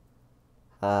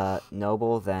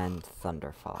 Noble, then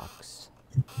Thunderfox.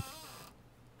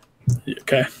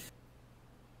 Okay.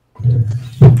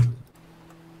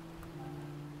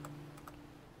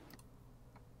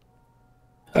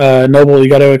 Noble, you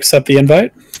got to accept the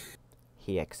invite.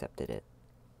 He accepted it.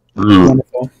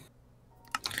 Wonderful.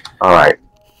 All right.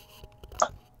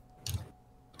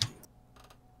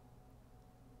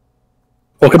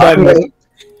 Welcome back,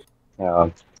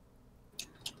 Noble.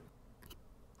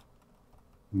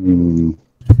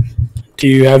 Do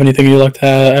you have anything you'd like to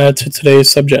add to today's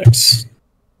subjects?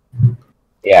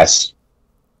 Yes.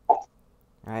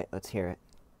 Alright, let's hear it.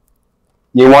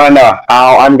 You want to know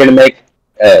how I'm going to make...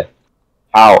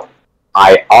 how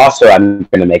I also am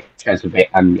going to make Transylvania...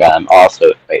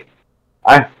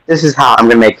 this is how I'm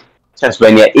going to make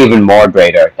Transylvania even more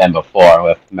greater than before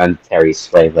with military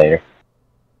slave labor.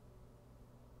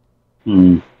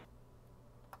 No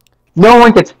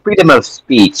one gets freedom of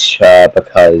speech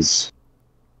because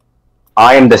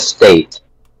I am the state.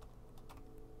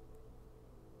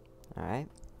 Alright.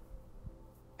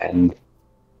 And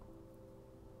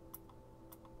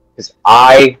because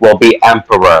I will be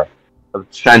emperor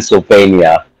of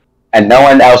Transylvania, and no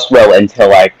one else will until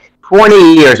like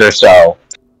 20 years or so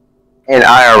in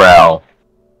IRL.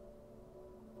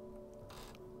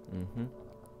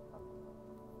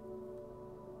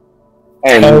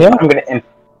 And I'm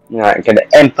gonna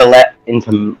implement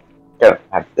into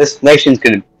this nation's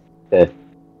gonna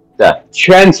the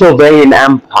Transylvanian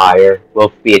Empire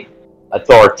will be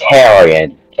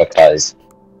authoritarian because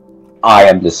I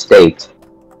am the state.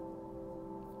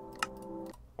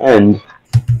 And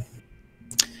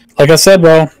like I said,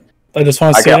 bro, I just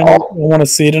want to see it. I want to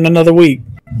see it in another week.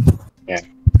 Yeah,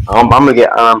 I'm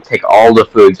gonna take all the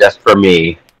food just for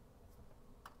me.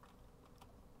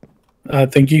 I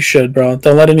think you should, bro.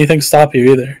 Don't let anything stop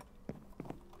you either.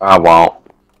 I won't.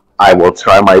 I will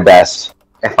try my best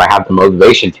if I have the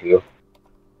motivation to.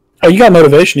 Oh, you got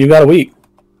motivation. You got a week.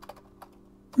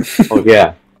 Oh,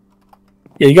 yeah.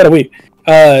 Yeah, you got a week.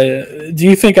 Do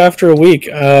you think after a week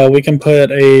we can put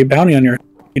a bounty on your head?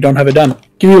 You don't have it done.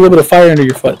 Give you a little bit of fire under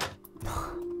your foot.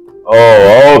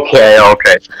 Oh, okay. All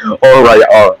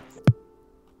right.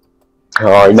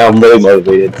 Oh, now I'm really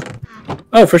motivated.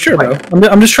 Oh, for sure, bro.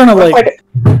 I'm just trying to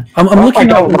I'm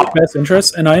looking out for my best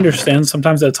interests, and I understand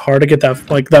sometimes that's hard to get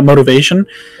that motivation.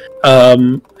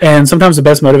 And sometimes the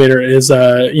best motivator is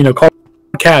call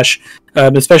cash,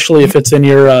 especially if it's in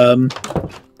your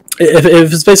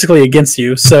if it's basically against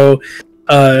you. So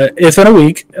if in a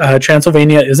week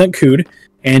Transylvania isn't cooed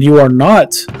and you are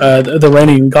not the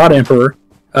reigning God Emperor,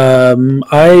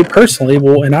 I personally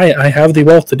will, and I have the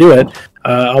wealth to do it.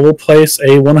 I will place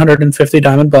a 150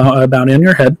 diamond bounty on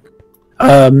your head,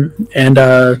 and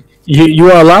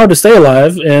you are allowed to stay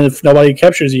alive, and if nobody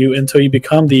captures you until you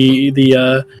become the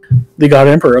God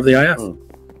Emperor of the IF.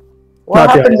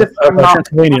 What happens if I'm not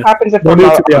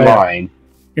online?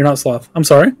 You're not Sloth. I'm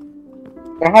sorry?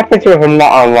 What happens if I'm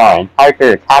not online? How can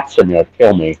you capture me or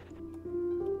kill me?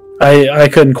 I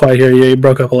couldn't quite hear you. You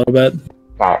broke up a little bit.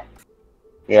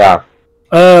 Yeah.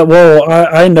 Well,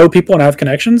 I know people and I have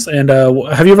connections, and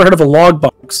have you ever heard of a log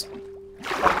box?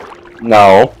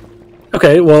 No.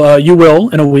 Okay, well, you will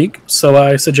in a week, so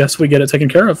I suggest we get it taken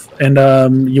care of,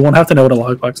 and you won't have to know what a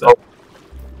log box is.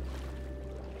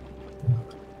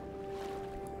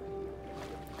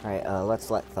 Alright,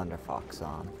 let's let Thunder Fox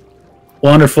on.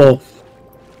 Wonderful.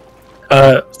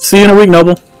 See you in a week,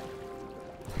 Noble.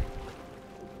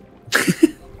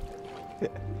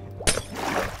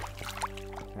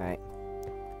 Alright.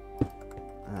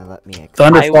 Let me...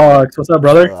 Thunder Fox, what's up,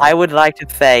 brother? I would like to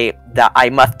say that I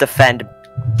must defend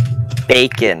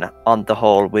Bacon on the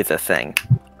whole Wither thing.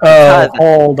 Oh,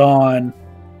 hold on.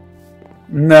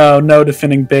 No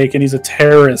defending Bacon. He's a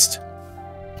terrorist.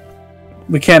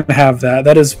 We can't have that.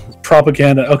 That is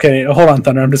propaganda. Okay, hold on,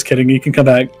 Thunder. I'm just kidding. You can come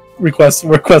back. Request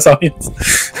audience.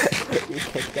 You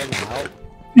kicked them out?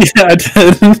 Yeah, I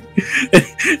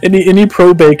did. any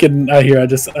pro Bacon I hear, I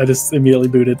just immediately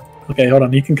booted. Okay, hold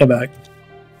on. You can come back.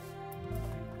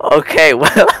 Okay,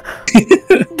 well,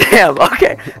 damn.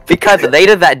 Okay, because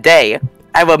later that day,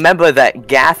 I remember that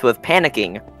Gas was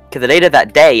panicking. Because later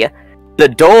that day, the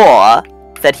door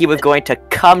said he was going to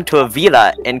come to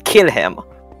Avila and kill him.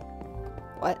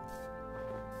 What?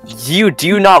 Do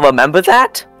you not remember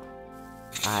that?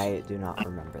 I do not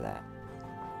remember that.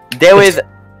 There was,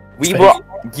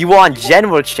 you were on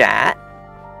general chat,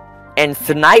 and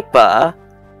Sniper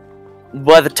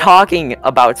was talking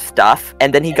about stuff,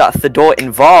 and then he got Thedor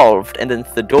involved, and then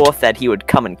Thedor said he would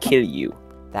come and kill you.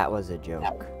 That was a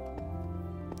joke.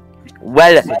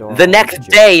 Well, the next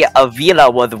day,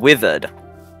 Avila was withered.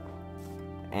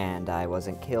 And I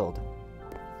wasn't killed.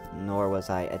 Nor was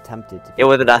I attempted to be It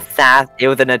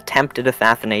was an attempted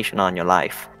assassination on your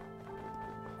life.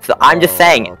 So I'm just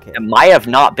saying, it might have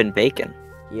not been Bacon.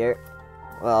 You're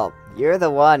the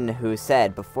one who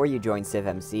said before you joined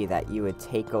CivMC that you would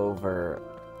take over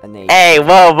a nation. Hey,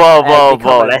 whoa,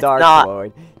 let's not.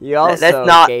 Lord. You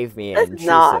also gave me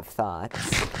intrusive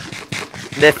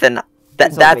thoughts. Listen,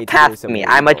 that's past me.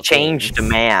 I'm a changed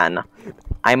man.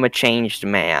 I'm a changed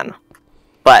man.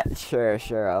 But sure,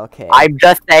 okay. I'm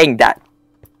just saying that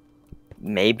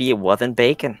maybe it wasn't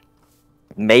Bacon.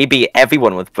 Maybe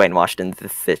everyone was brainwashed in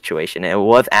this situation. It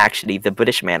was actually the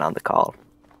British man on the call.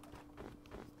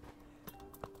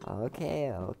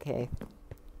 Okay.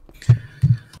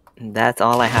 That's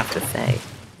all I have to say.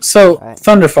 So, right.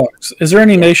 Thunder Fox, is there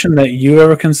any nation that you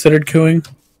ever considered cooing?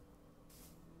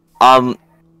 All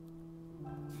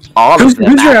of them.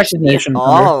 Who's your active nation?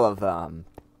 All of them.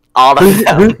 All of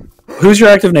them. Who's your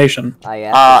active nation?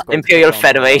 Imperial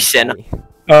Federation.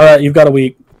 Alright, you've got a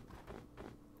week.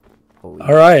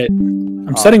 Alright.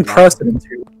 I'm setting precedent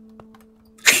here.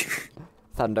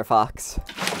 Thunder Fox.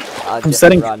 I'm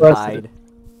setting precedent.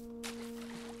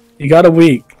 You got a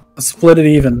week. Let's split it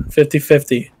even.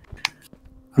 50-50.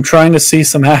 I'm trying to see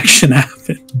some action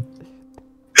happen.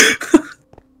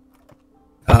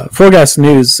 Forghased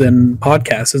News and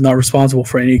Podcast is not responsible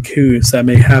for any coups that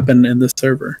may happen in this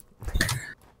server.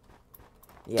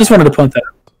 Yeah, just wanted to point that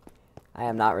out. I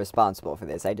am not responsible for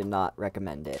this. I did not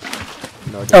recommend it.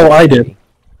 I did.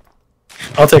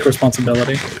 I'll take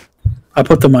responsibility. I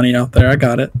put the money out there. I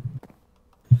got it.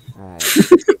 Alright.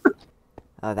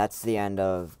 That's the end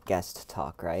of guest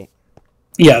talk, right?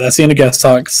 Yeah, that's the end of guest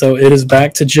talk. So it is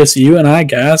back to just you and I,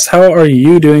 Gas. How are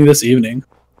you doing this evening?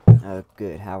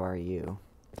 Good. How are you?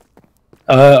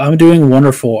 I'm doing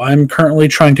wonderful. I'm currently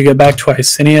trying to get back to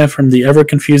Icinia from the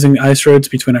ever-confusing ice roads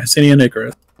between Icinia and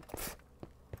Icarus.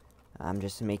 I'm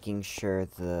just making sure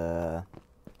the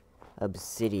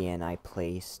obsidian I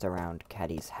placed around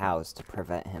Caddy's house to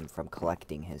prevent him from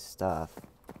collecting his stuff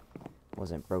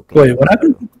wasn't broken. Wait, what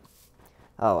happened?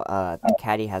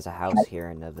 Caddy has a house here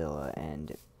in the villa,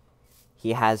 and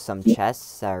he has some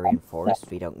chests that are reinforced.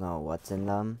 We don't know what's in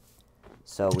them,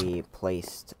 So we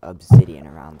placed obsidian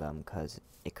around them, because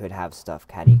it could have stuff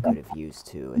Caddy could have used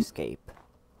to escape.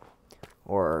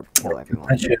 Or kill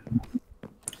everyone.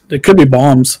 There could be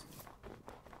bombs.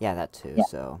 Yeah, that too,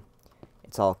 so...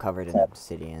 It's all covered in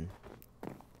obsidian.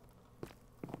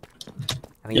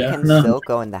 I mean, you can still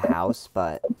go in the house,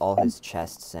 but all his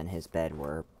chests and his bed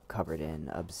were covered in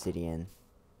obsidian.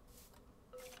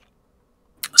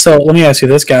 So let me ask you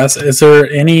this, guys: is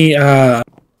there any,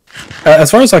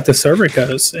 as far as like the server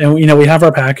goes, and we have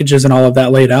our packages and all of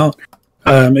that laid out?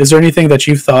 Is there anything that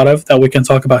you've thought of that we can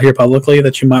talk about here publicly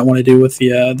that you might want to do with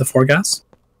the Forghast?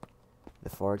 The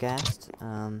Forghast?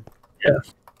 Yeah.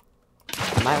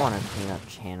 I might want to clean up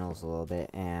channels a little bit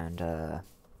and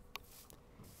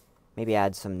maybe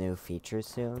add some new features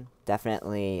soon.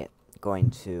 Definitely going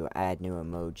to add new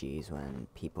emojis when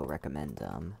people recommend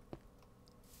them.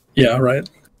 Yeah, right.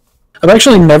 I've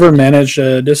actually never managed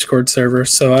a Discord server,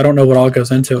 so I don't know what all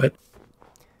goes into it.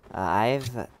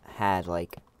 I've had,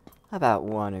 like, about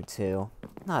 1 or 2.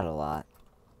 Not a lot.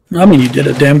 I mean, you did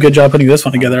a damn good job putting this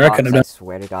one together. I couldn't have done. I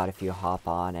swear to God, if you hop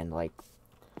on and, like,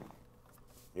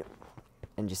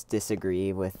 and just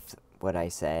disagree with what I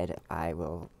said, I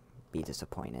will be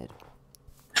disappointed.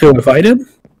 Who, if I did?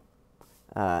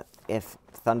 If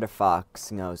Thunder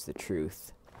Fox knows the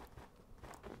truth.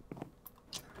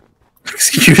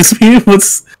 Excuse me?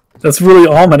 That's really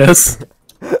ominous.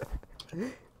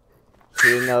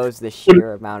 He knows the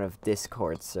sheer amount of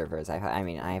Discord servers. I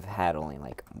mean, I've had only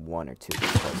like 1 or 2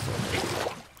 Discord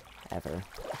servers ever.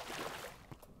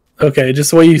 Okay, just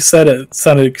the way you said it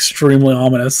sounded extremely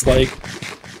ominous, like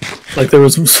there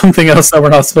was something else that we're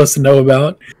not supposed to know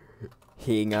about.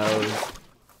 He knows.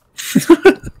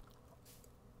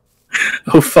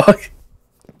 Oh fuck.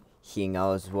 He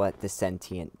knows what the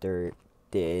sentient dirt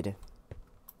did.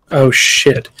 Oh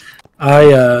shit.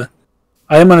 I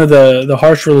am under the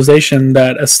harsh realization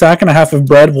that a stack and a half of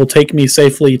bread will take me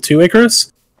safely to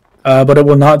Icarus, but it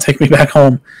will not take me back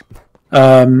home.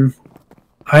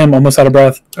 I am almost out of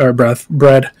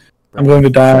bread. I'm going to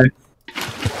die.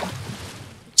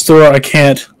 Store, I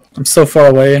can't. I'm so far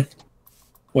away.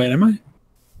 Wait, am I?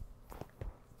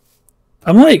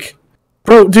 I'm like,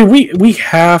 bro, dude, we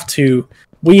have to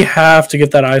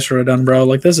get that ice road done, bro.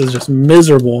 Like, this is just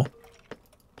miserable.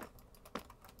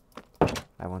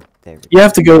 You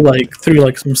have to go like through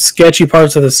like some sketchy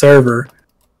parts of the server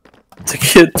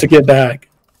to get back.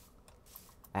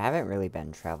 I haven't really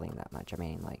been traveling that much. I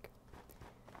mean, like,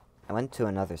 I went to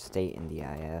another state in the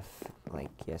IF like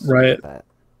yesterday, right. But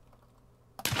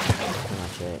that's pretty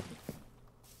much it.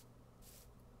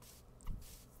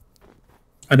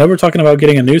 I know we're talking about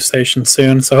getting a news station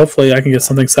soon, so hopefully I can get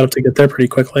something set up to get there pretty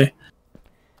quickly.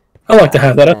 I like to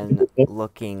have that up.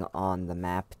 Looking on the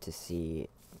map to see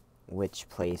which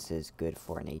place is good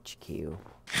for an HQ.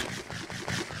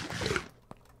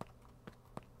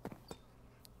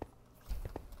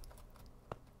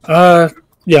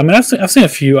 Yeah, I mean, I've seen a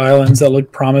few islands that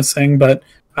look promising, but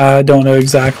I don't know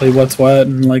exactly what's what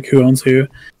and like who owns who.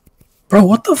 Bro,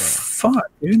 what the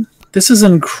fuck, dude? This is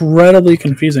incredibly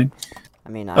confusing. I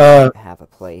mean, I have a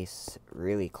place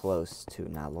really close to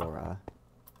Nalora.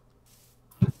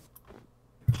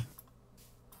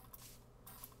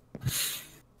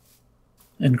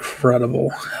 Incredible.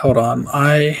 Hold on,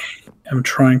 I am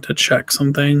trying to check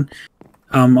something.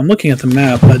 I'm looking at the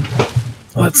map, but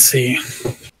let's see.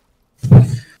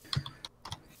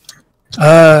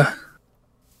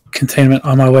 Containment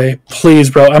on my way.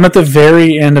 Please, bro. I'm at the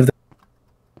very end of the...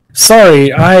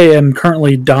 Sorry, I am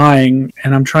currently dying,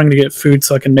 and I'm trying to get food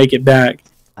so I can make it back.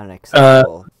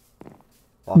 Unacceptable.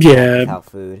 Yeah. Without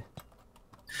food.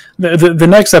 The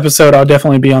next episode, I'll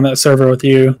definitely be on that server with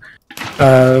you.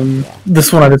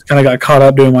 This one, I just kind of got caught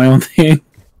up doing my own thing.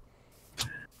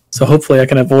 So hopefully I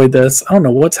can avoid this. I don't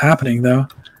know what's happening, though.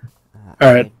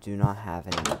 Alright. I do not have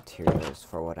any materials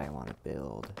for what I want to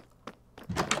build.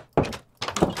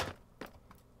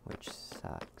 Which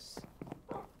sucks.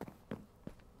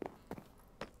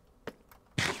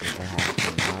 Should I have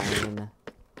to mine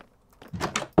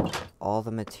all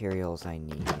the materials I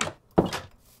need.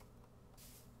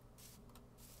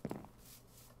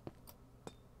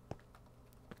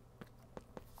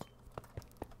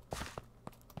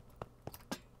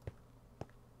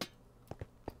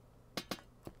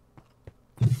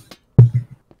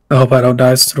 I hope I don't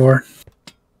die, Store.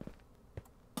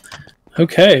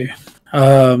 Okay.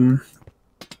 I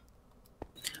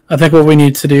think what we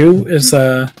need to do is,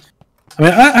 I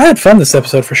mean, I had fun this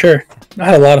episode for sure. I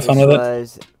had a lot of fun with it.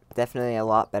 This was definitely a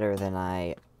lot better than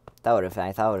I thought it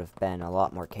would have been a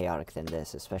lot more chaotic than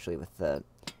this, especially with the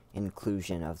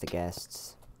inclusion of the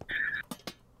guests.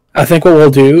 I think what we'll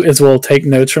do is we'll take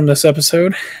notes from this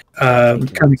episode.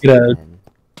 Kind of get a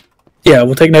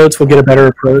we'll take notes. We'll get a better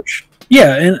approach.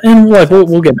 Yeah, and like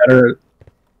we'll get better.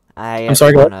 I'm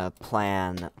sorry. Want to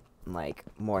plan like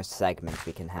more segments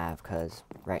we can have, because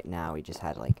right now we just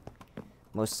had like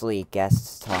mostly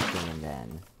guests talking and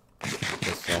then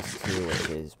just us two, which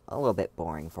is a little bit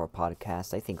boring for a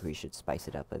podcast. I think we should spice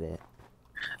it up a bit.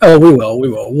 Oh, we will.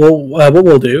 What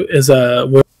we'll do is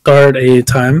we'll start a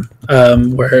time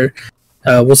where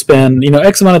we'll spend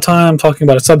X amount of time talking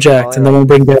about a subject, and then we'll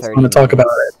bring guests on to talk about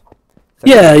it.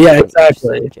 Yeah,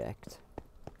 exactly. Subject.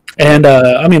 And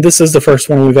I mean, this is the first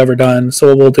one we've ever done, so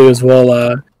what we'll do is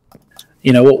we'll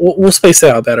space it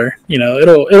out better.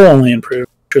 It'll only improve. I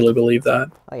truly believe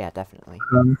that. Oh yeah, definitely.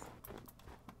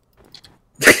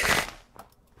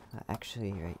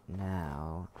 Actually, right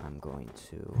now, I'm going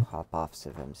to hop off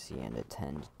CivMC and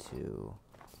attend to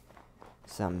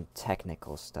some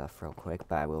technical stuff real quick,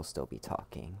 but I will still be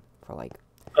talking for like...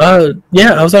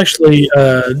 yeah, I was actually,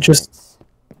 just...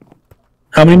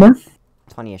 How many more?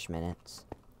 20-ish minutes.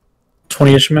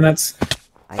 20-ish minutes?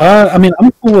 I mean,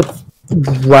 I'm cool with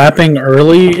wrapping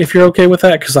early, if you're okay with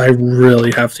that, because I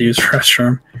really have to use the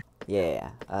restroom.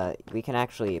 Yeah, we can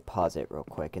actually pause it real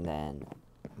quick, and then...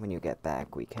 when you get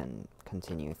back, we can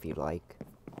continue if you'd like.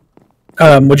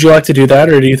 Would you like to do that,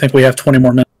 or do you think we have 20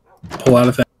 more minutes to pull out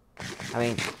of it? I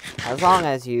mean, as long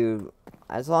as you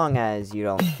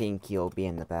don't think you'll be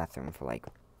in the bathroom for like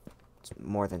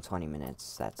more than 20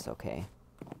 minutes, that's okay.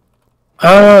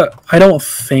 I don't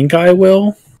think I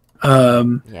will.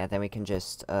 Yeah, then we can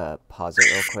just pause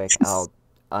it real quick. I'll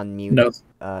unmute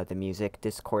the music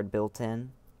Discord built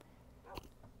in.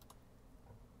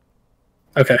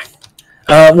 Okay.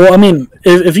 Well, I mean,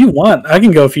 if you want, I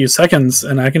can go a few seconds,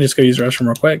 and I can just go use the restroom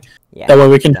real quick. Yeah, that way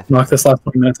we can knock this last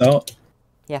 20 minutes out.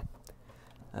 Yeah.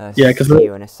 Because see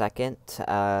you in a second.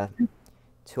 To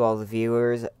all the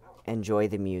viewers, enjoy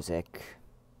the music.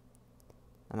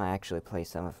 I might actually play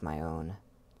some of my own.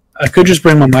 I could just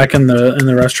bring my mic in the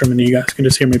restroom, and you guys can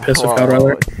just hear me piss if I'd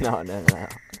rather. No.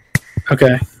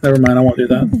 Okay, never mind. I won't do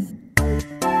that.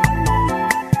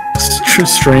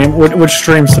 Stream? Which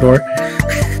stream, Sador?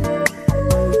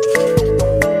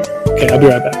 Okay, I'll be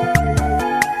right back.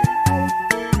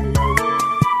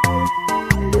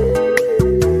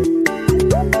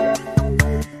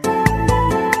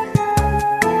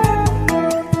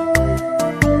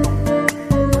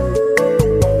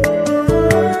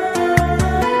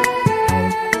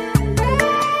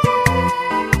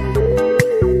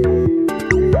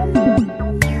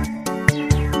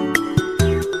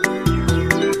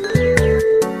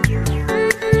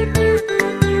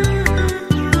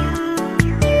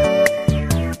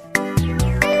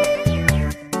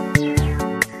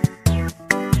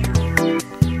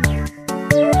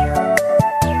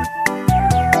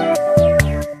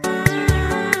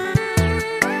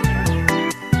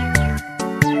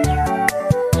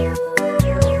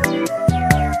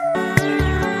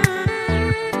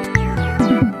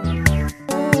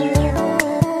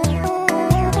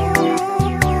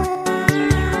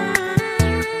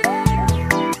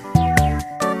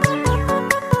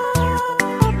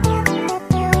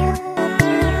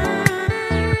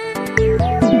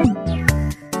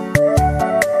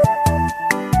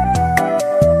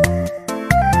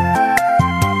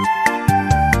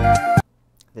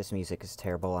 This music is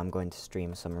terrible. I'm going to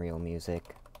stream some real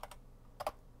music.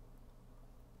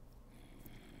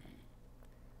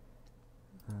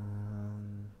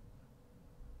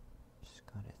 Just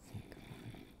gotta think about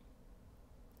it.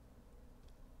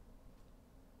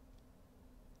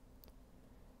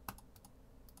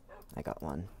 I got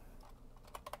one.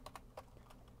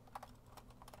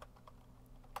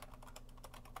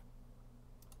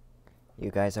 You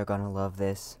guys are gonna love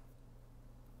this.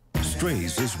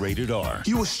 Strays is rated R.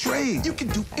 You a stray. You can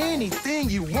do anything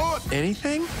you want.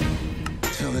 Anything?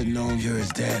 Tell that gnome you're his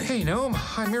daddy. Hey, gnome.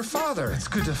 I'm your father. It's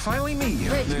good to finally meet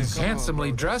you. He's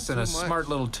handsomely dressed in a smart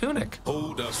little tunic.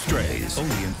 Hold up. Strays.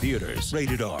 Only in theaters.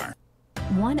 Rated R.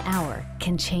 1 hour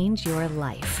can change your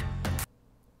life.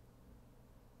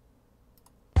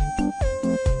 Okay,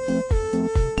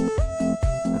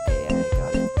 I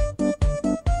got it.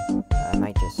 I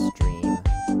might just stream.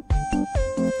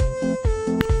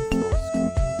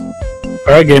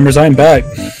 Alright, gamers, I'm back.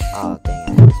 Oh, dang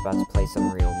it. I was about to play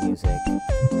some real music.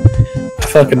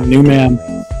 Fucking new man.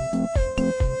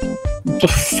 What the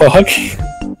fuck?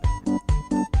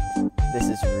 This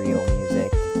is real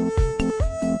music.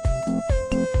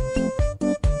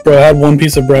 Bro, I had one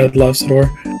piece of bread left, Sador.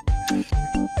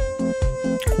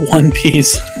 One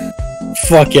piece.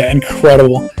 Fuck yeah,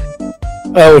 incredible.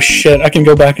 Oh shit, I can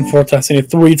go back and forth testing it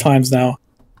 3 times now.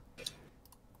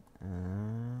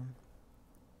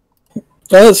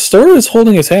 Story is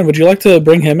holding his hand. Would you like to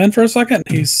bring him in for a second?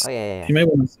 He's. Oh yeah. He may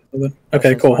want to say something.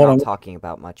 Okay, Since cool. We're Hold not on. talking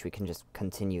about much. We can just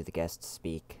continue the guest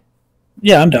speak.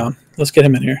 Yeah, I'm down. Let's get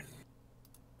him in here.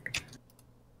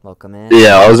 Welcome in.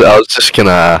 Yeah, I was just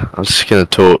gonna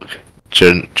talk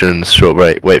during the short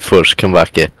break. Wait for us to come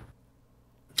back here.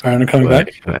 Alright, I'm coming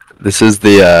back. This is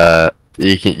the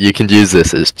you can use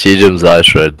this as Chijim's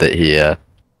ice road that he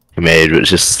made,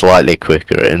 which is slightly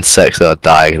quicker. It intersects our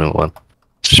diagonal one.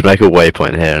 Just make a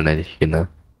waypoint here, and then you can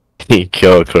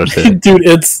go across it. Dude,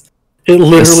 it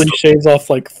literally shaves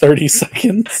off like 30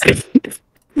 seconds.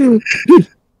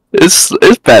 It's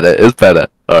better. It's better.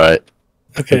 All right.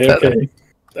 Okay.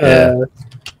 Yeah.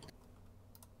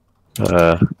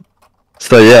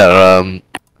 So yeah.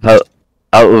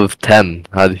 Out of 10,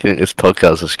 how do you think this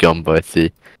podcast has gone, both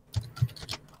the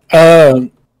 11.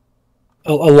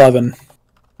 11?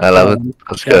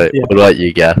 That's good. Yeah. What about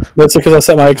you, Gaff? That's because I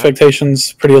set my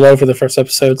expectations pretty low for the first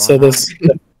episode, so this...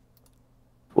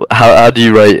 How do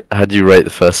you rate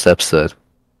the first episode?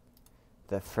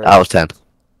 The first... Out of 10.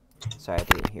 Sorry, I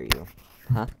didn't hear you.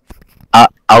 Huh?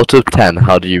 Out of 10,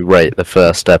 how do you rate the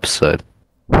first episode?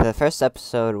 The first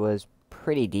episode was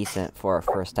pretty decent for a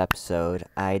first episode.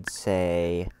 I'd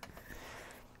say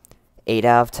 8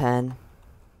 out of 10.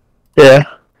 Yeah.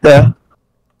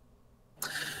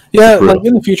 Yeah, like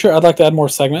in the future, I'd like to add more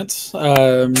segments.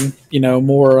 More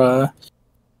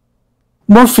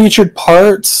featured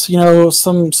parts.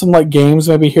 Some like games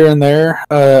maybe here and there.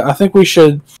 I think we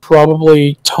should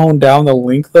probably tone down the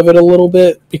length of it a little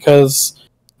bit because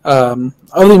of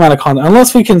the amount of content.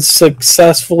 Unless we can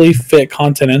successfully fit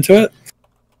content into it.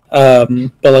 But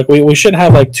like we shouldn't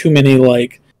have like too many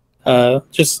like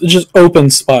just open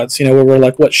spots, where we're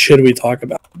like, what should we talk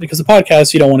about? Because the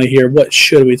podcast, you don't want to hear what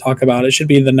should we talk about. It should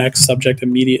be the next subject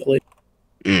immediately.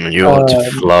 You want to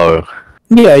flow.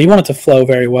 Yeah, you want it to flow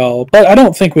very well. But I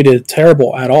don't think we did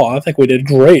terrible at all. I think we did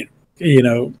great,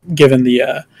 given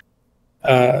the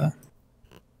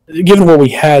given what we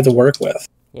had to work with.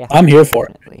 Yeah, I'm here for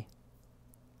definitely.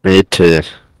 it.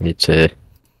 Me too.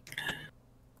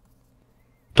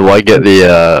 Do I get the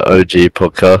OG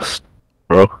podcast,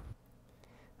 bro?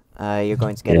 You're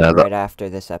going to get it right after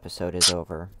this episode is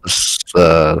over.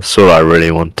 That's what I really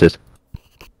wanted.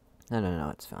 No,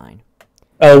 it's fine.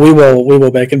 We will,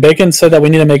 Bacon. Bacon said that we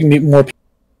need to make more people.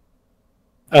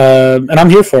 And I'm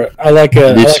here for it. I like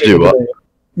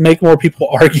make more people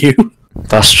argue.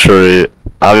 That's true.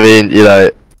 I mean,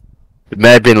 it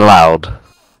may have been loud,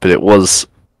 but it was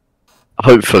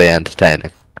hopefully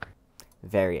entertaining.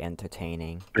 Very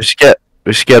entertaining. We should get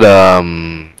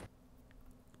Bacon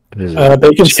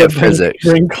said physics.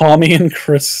 Bring Kami and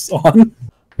Chris on.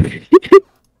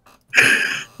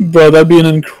 Bro, that'd be an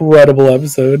incredible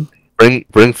episode. Bring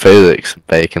physics and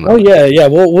Bacon on. Oh yeah.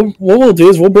 What we'll do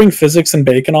is we'll bring physics and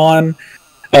Bacon on.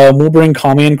 We'll bring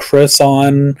Kami and Chris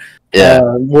on. Yeah.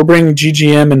 We'll bring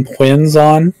GGM and Quins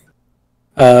on.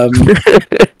 I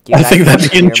think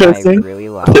that'd be interesting.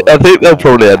 I think they'll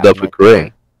probably end up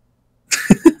agreeing.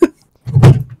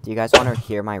 Do you guys want to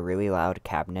hear my really loud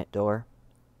cabinet door?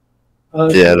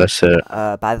 Yeah, that's it.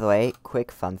 By the way,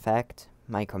 quick fun fact.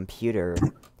 My computer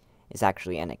is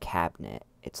actually in a cabinet.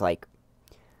 It's like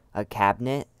a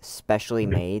cabinet specially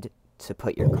made to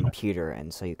put your computer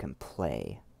in so you can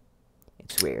play.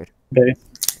 It's weird. Okay.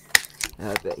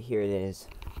 But here it is.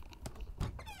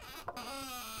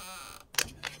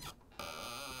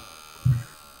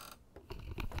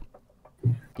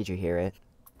 Did you hear it?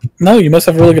 No, you must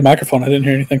have a really good microphone. I didn't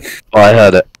hear anything. Oh, I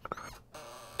heard it.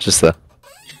 Just there.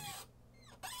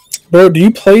 Bro, do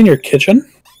you play in your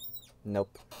kitchen?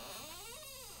 Nope.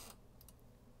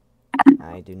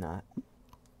 I do not.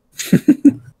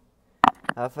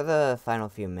 For the final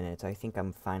few minutes, I think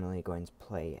I'm finally going to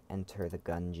play Enter the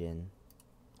Gungeon.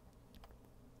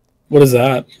 What is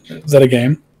that? Is that a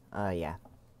game? Yeah.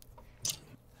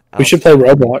 We should play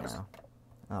Roblox.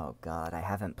 Oh god, I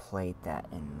haven't played that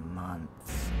in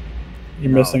months.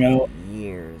 You're missing out.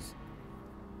 Years.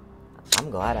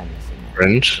 I'm glad I'm missing out.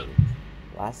 Cringe.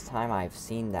 Last time I've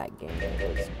seen that game,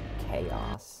 it was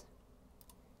chaos.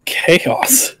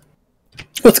 Chaos?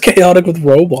 What's chaotic with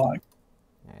Roblox?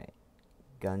 Alright.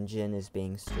 Gungeon is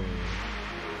being streamed.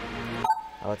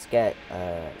 Let's get,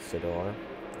 Sidor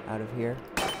out of here.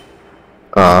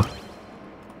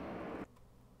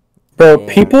 Bro,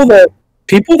 people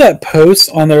that post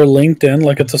on their LinkedIn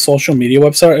like it's a social media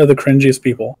website are the cringiest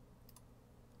people.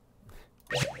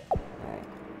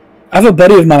 I have a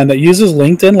buddy of mine that uses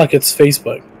LinkedIn like it's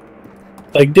Facebook.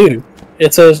 Like, dude,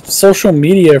 it's a social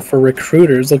media for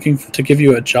recruiters looking to give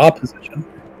you a job position.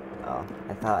 Oh,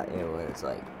 I thought it was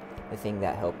like the thing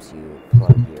that helps you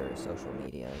plug your social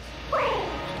medias.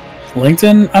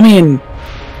 LinkedIn? I mean,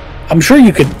 I'm sure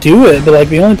you could do it, but like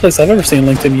the only place I've ever seen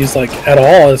LinkedIn used like at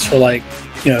all is for like,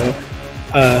 you know,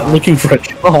 looking for a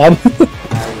job.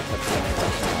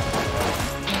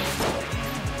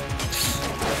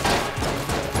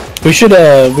 We should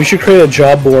create a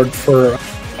job board for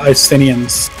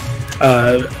Icenians,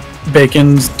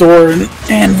 Bacon's Door and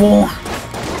Anvil.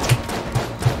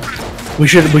 We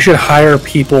should hire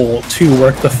people to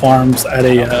work the farms at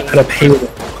a payroll. I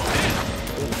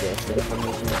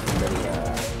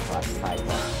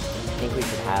think we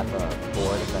should have a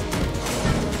board of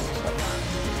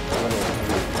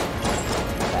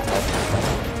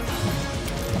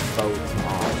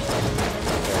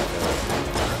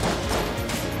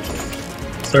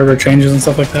server changes and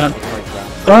stuff like that.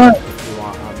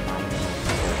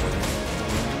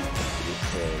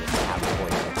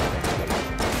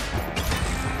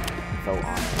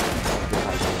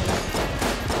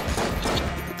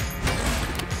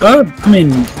 I mean,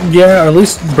 yeah, or at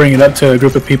least bring it up to a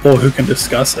group of people who can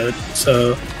discuss it.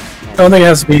 So I don't think it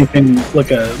has to be anything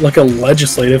like a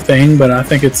legislative thing, but I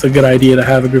think it's a good idea to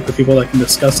have a group of people that can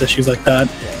discuss issues like that.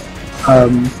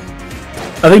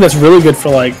 I think that's really good for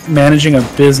like managing a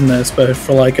business, but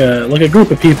for like a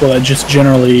group of people that just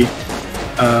generally,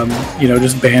 you know,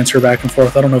 just banter back and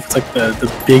forth. I don't know if it's like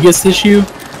the biggest issue,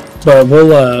 but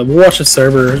we'll watch the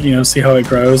server, you know, see how it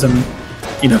grows, and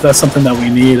you know if that's something that we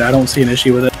need. I don't see an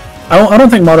issue with it. I don't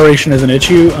think moderation is an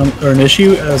issue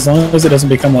as long as it doesn't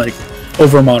become like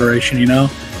over moderation. You know,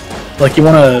 like you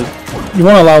want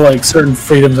to allow like certain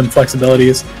freedoms and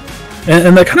flexibilities.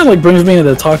 And that kind of like brings me to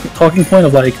the talking point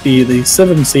of like the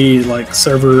CivMC like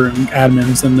server and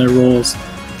admins and their roles.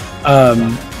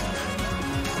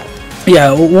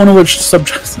 Yeah, one of which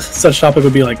such topic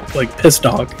would be like piss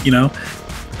dog. You know,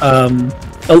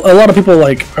 a lot of people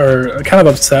like are kind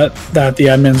of upset that the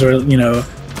admins are, you know,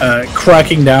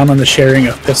 cracking down on the sharing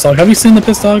of piss dog. Have you seen the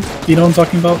piss dog? Do you know what I'm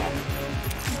talking about?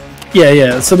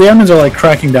 Yeah. So the admins are like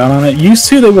cracking down on it. Used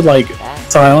to they would like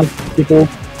silence people.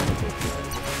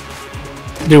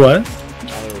 Do what?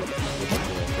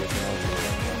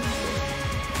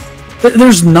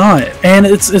 There's not, and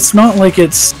it's not like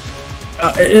it's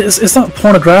not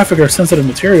pornographic or sensitive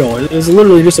material. It's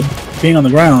literally just a being on the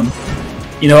ground.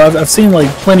 You know, I've seen like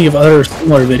plenty of other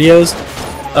similar videos.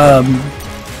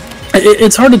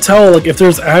 It's hard to tell like if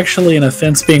there's actually an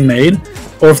offense being made,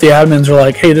 or if the admins are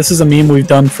like, "Hey, this is a meme we've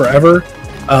done forever.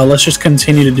 Let's just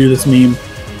continue to do this meme."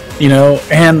 You know,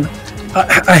 and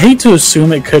I hate to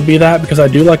assume it could be that, because I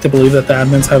do like to believe that the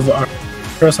admins have our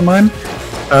interest in mind.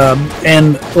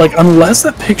 And like, unless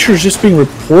that picture is just being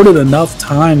reported enough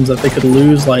times that they could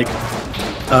lose like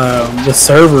the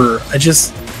server, I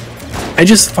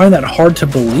just find that hard to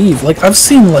believe. Like, I've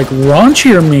seen like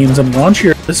raunchier memes and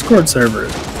raunchier Discord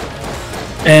servers,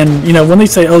 and you know when they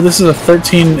say, "Oh, this is a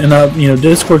 13 and up," you know,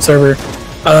 Discord server.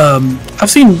 I've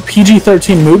seen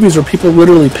PG-13 movies where people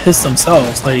literally piss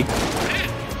themselves. Like,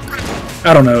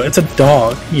 I don't know, it's a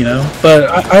dog, you know. But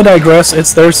I digress.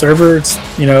 It's their server. It's,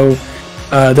 you know,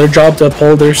 their job to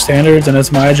uphold their standards, and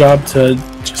it's my job to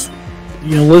just,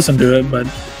 you know, listen to it. But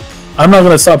I'm not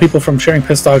going to stop people from sharing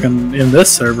piss dog in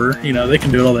this server. You know, they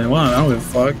can do it all they want. I don't give a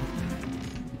fuck.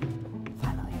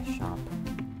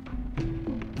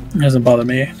 It doesn't bother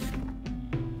me.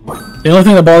 The only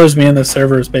thing that bothers me in this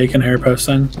server is Bacon hair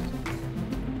posting.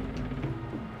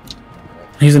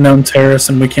 He's a known terrorist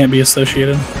and we can't be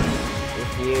associated.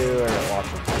 If you are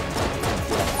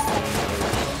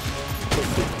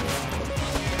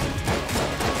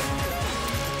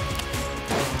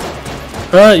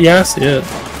watching, yeah, I see it.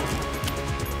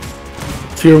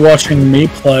 If you're watching me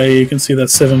play, you can see that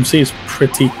CivMC is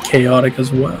pretty chaotic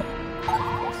as well.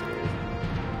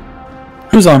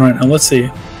 Who's on right now? Let's see.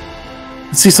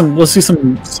 Let's see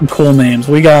some cool names.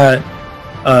 We got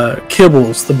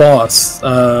Kibbles, the boss,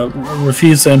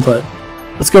 refused to input.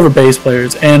 Let's go over base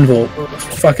players. Anvil,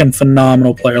 fucking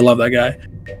phenomenal player, love that guy.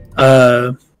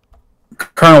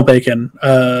 Colonel Bacon,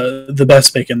 the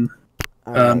best Bacon,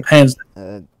 hands.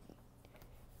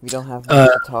 We don't have much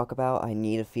to talk about. I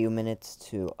need a few minutes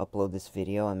to upload this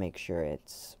video and make sure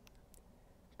it's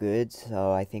good,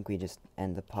 so I think we just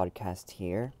end the podcast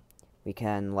here. We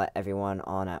can let everyone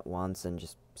on at once and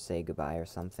just say goodbye or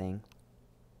something.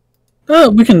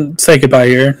 We can say goodbye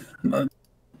here. I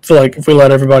feel like if we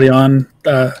let everybody on,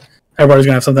 everybody's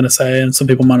gonna have something to say, and some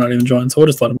people might not even join, so we'll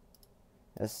just let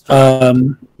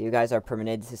them. You guys are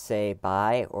permitted to say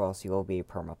bye, or else you will be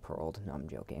perma-pearled. No, I'm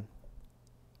joking.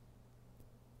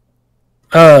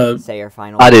 Say your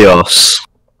final. Adios.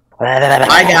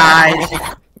 Bye,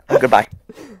 guys. Goodbye.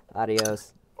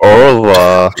 Adios. Au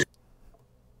revoir.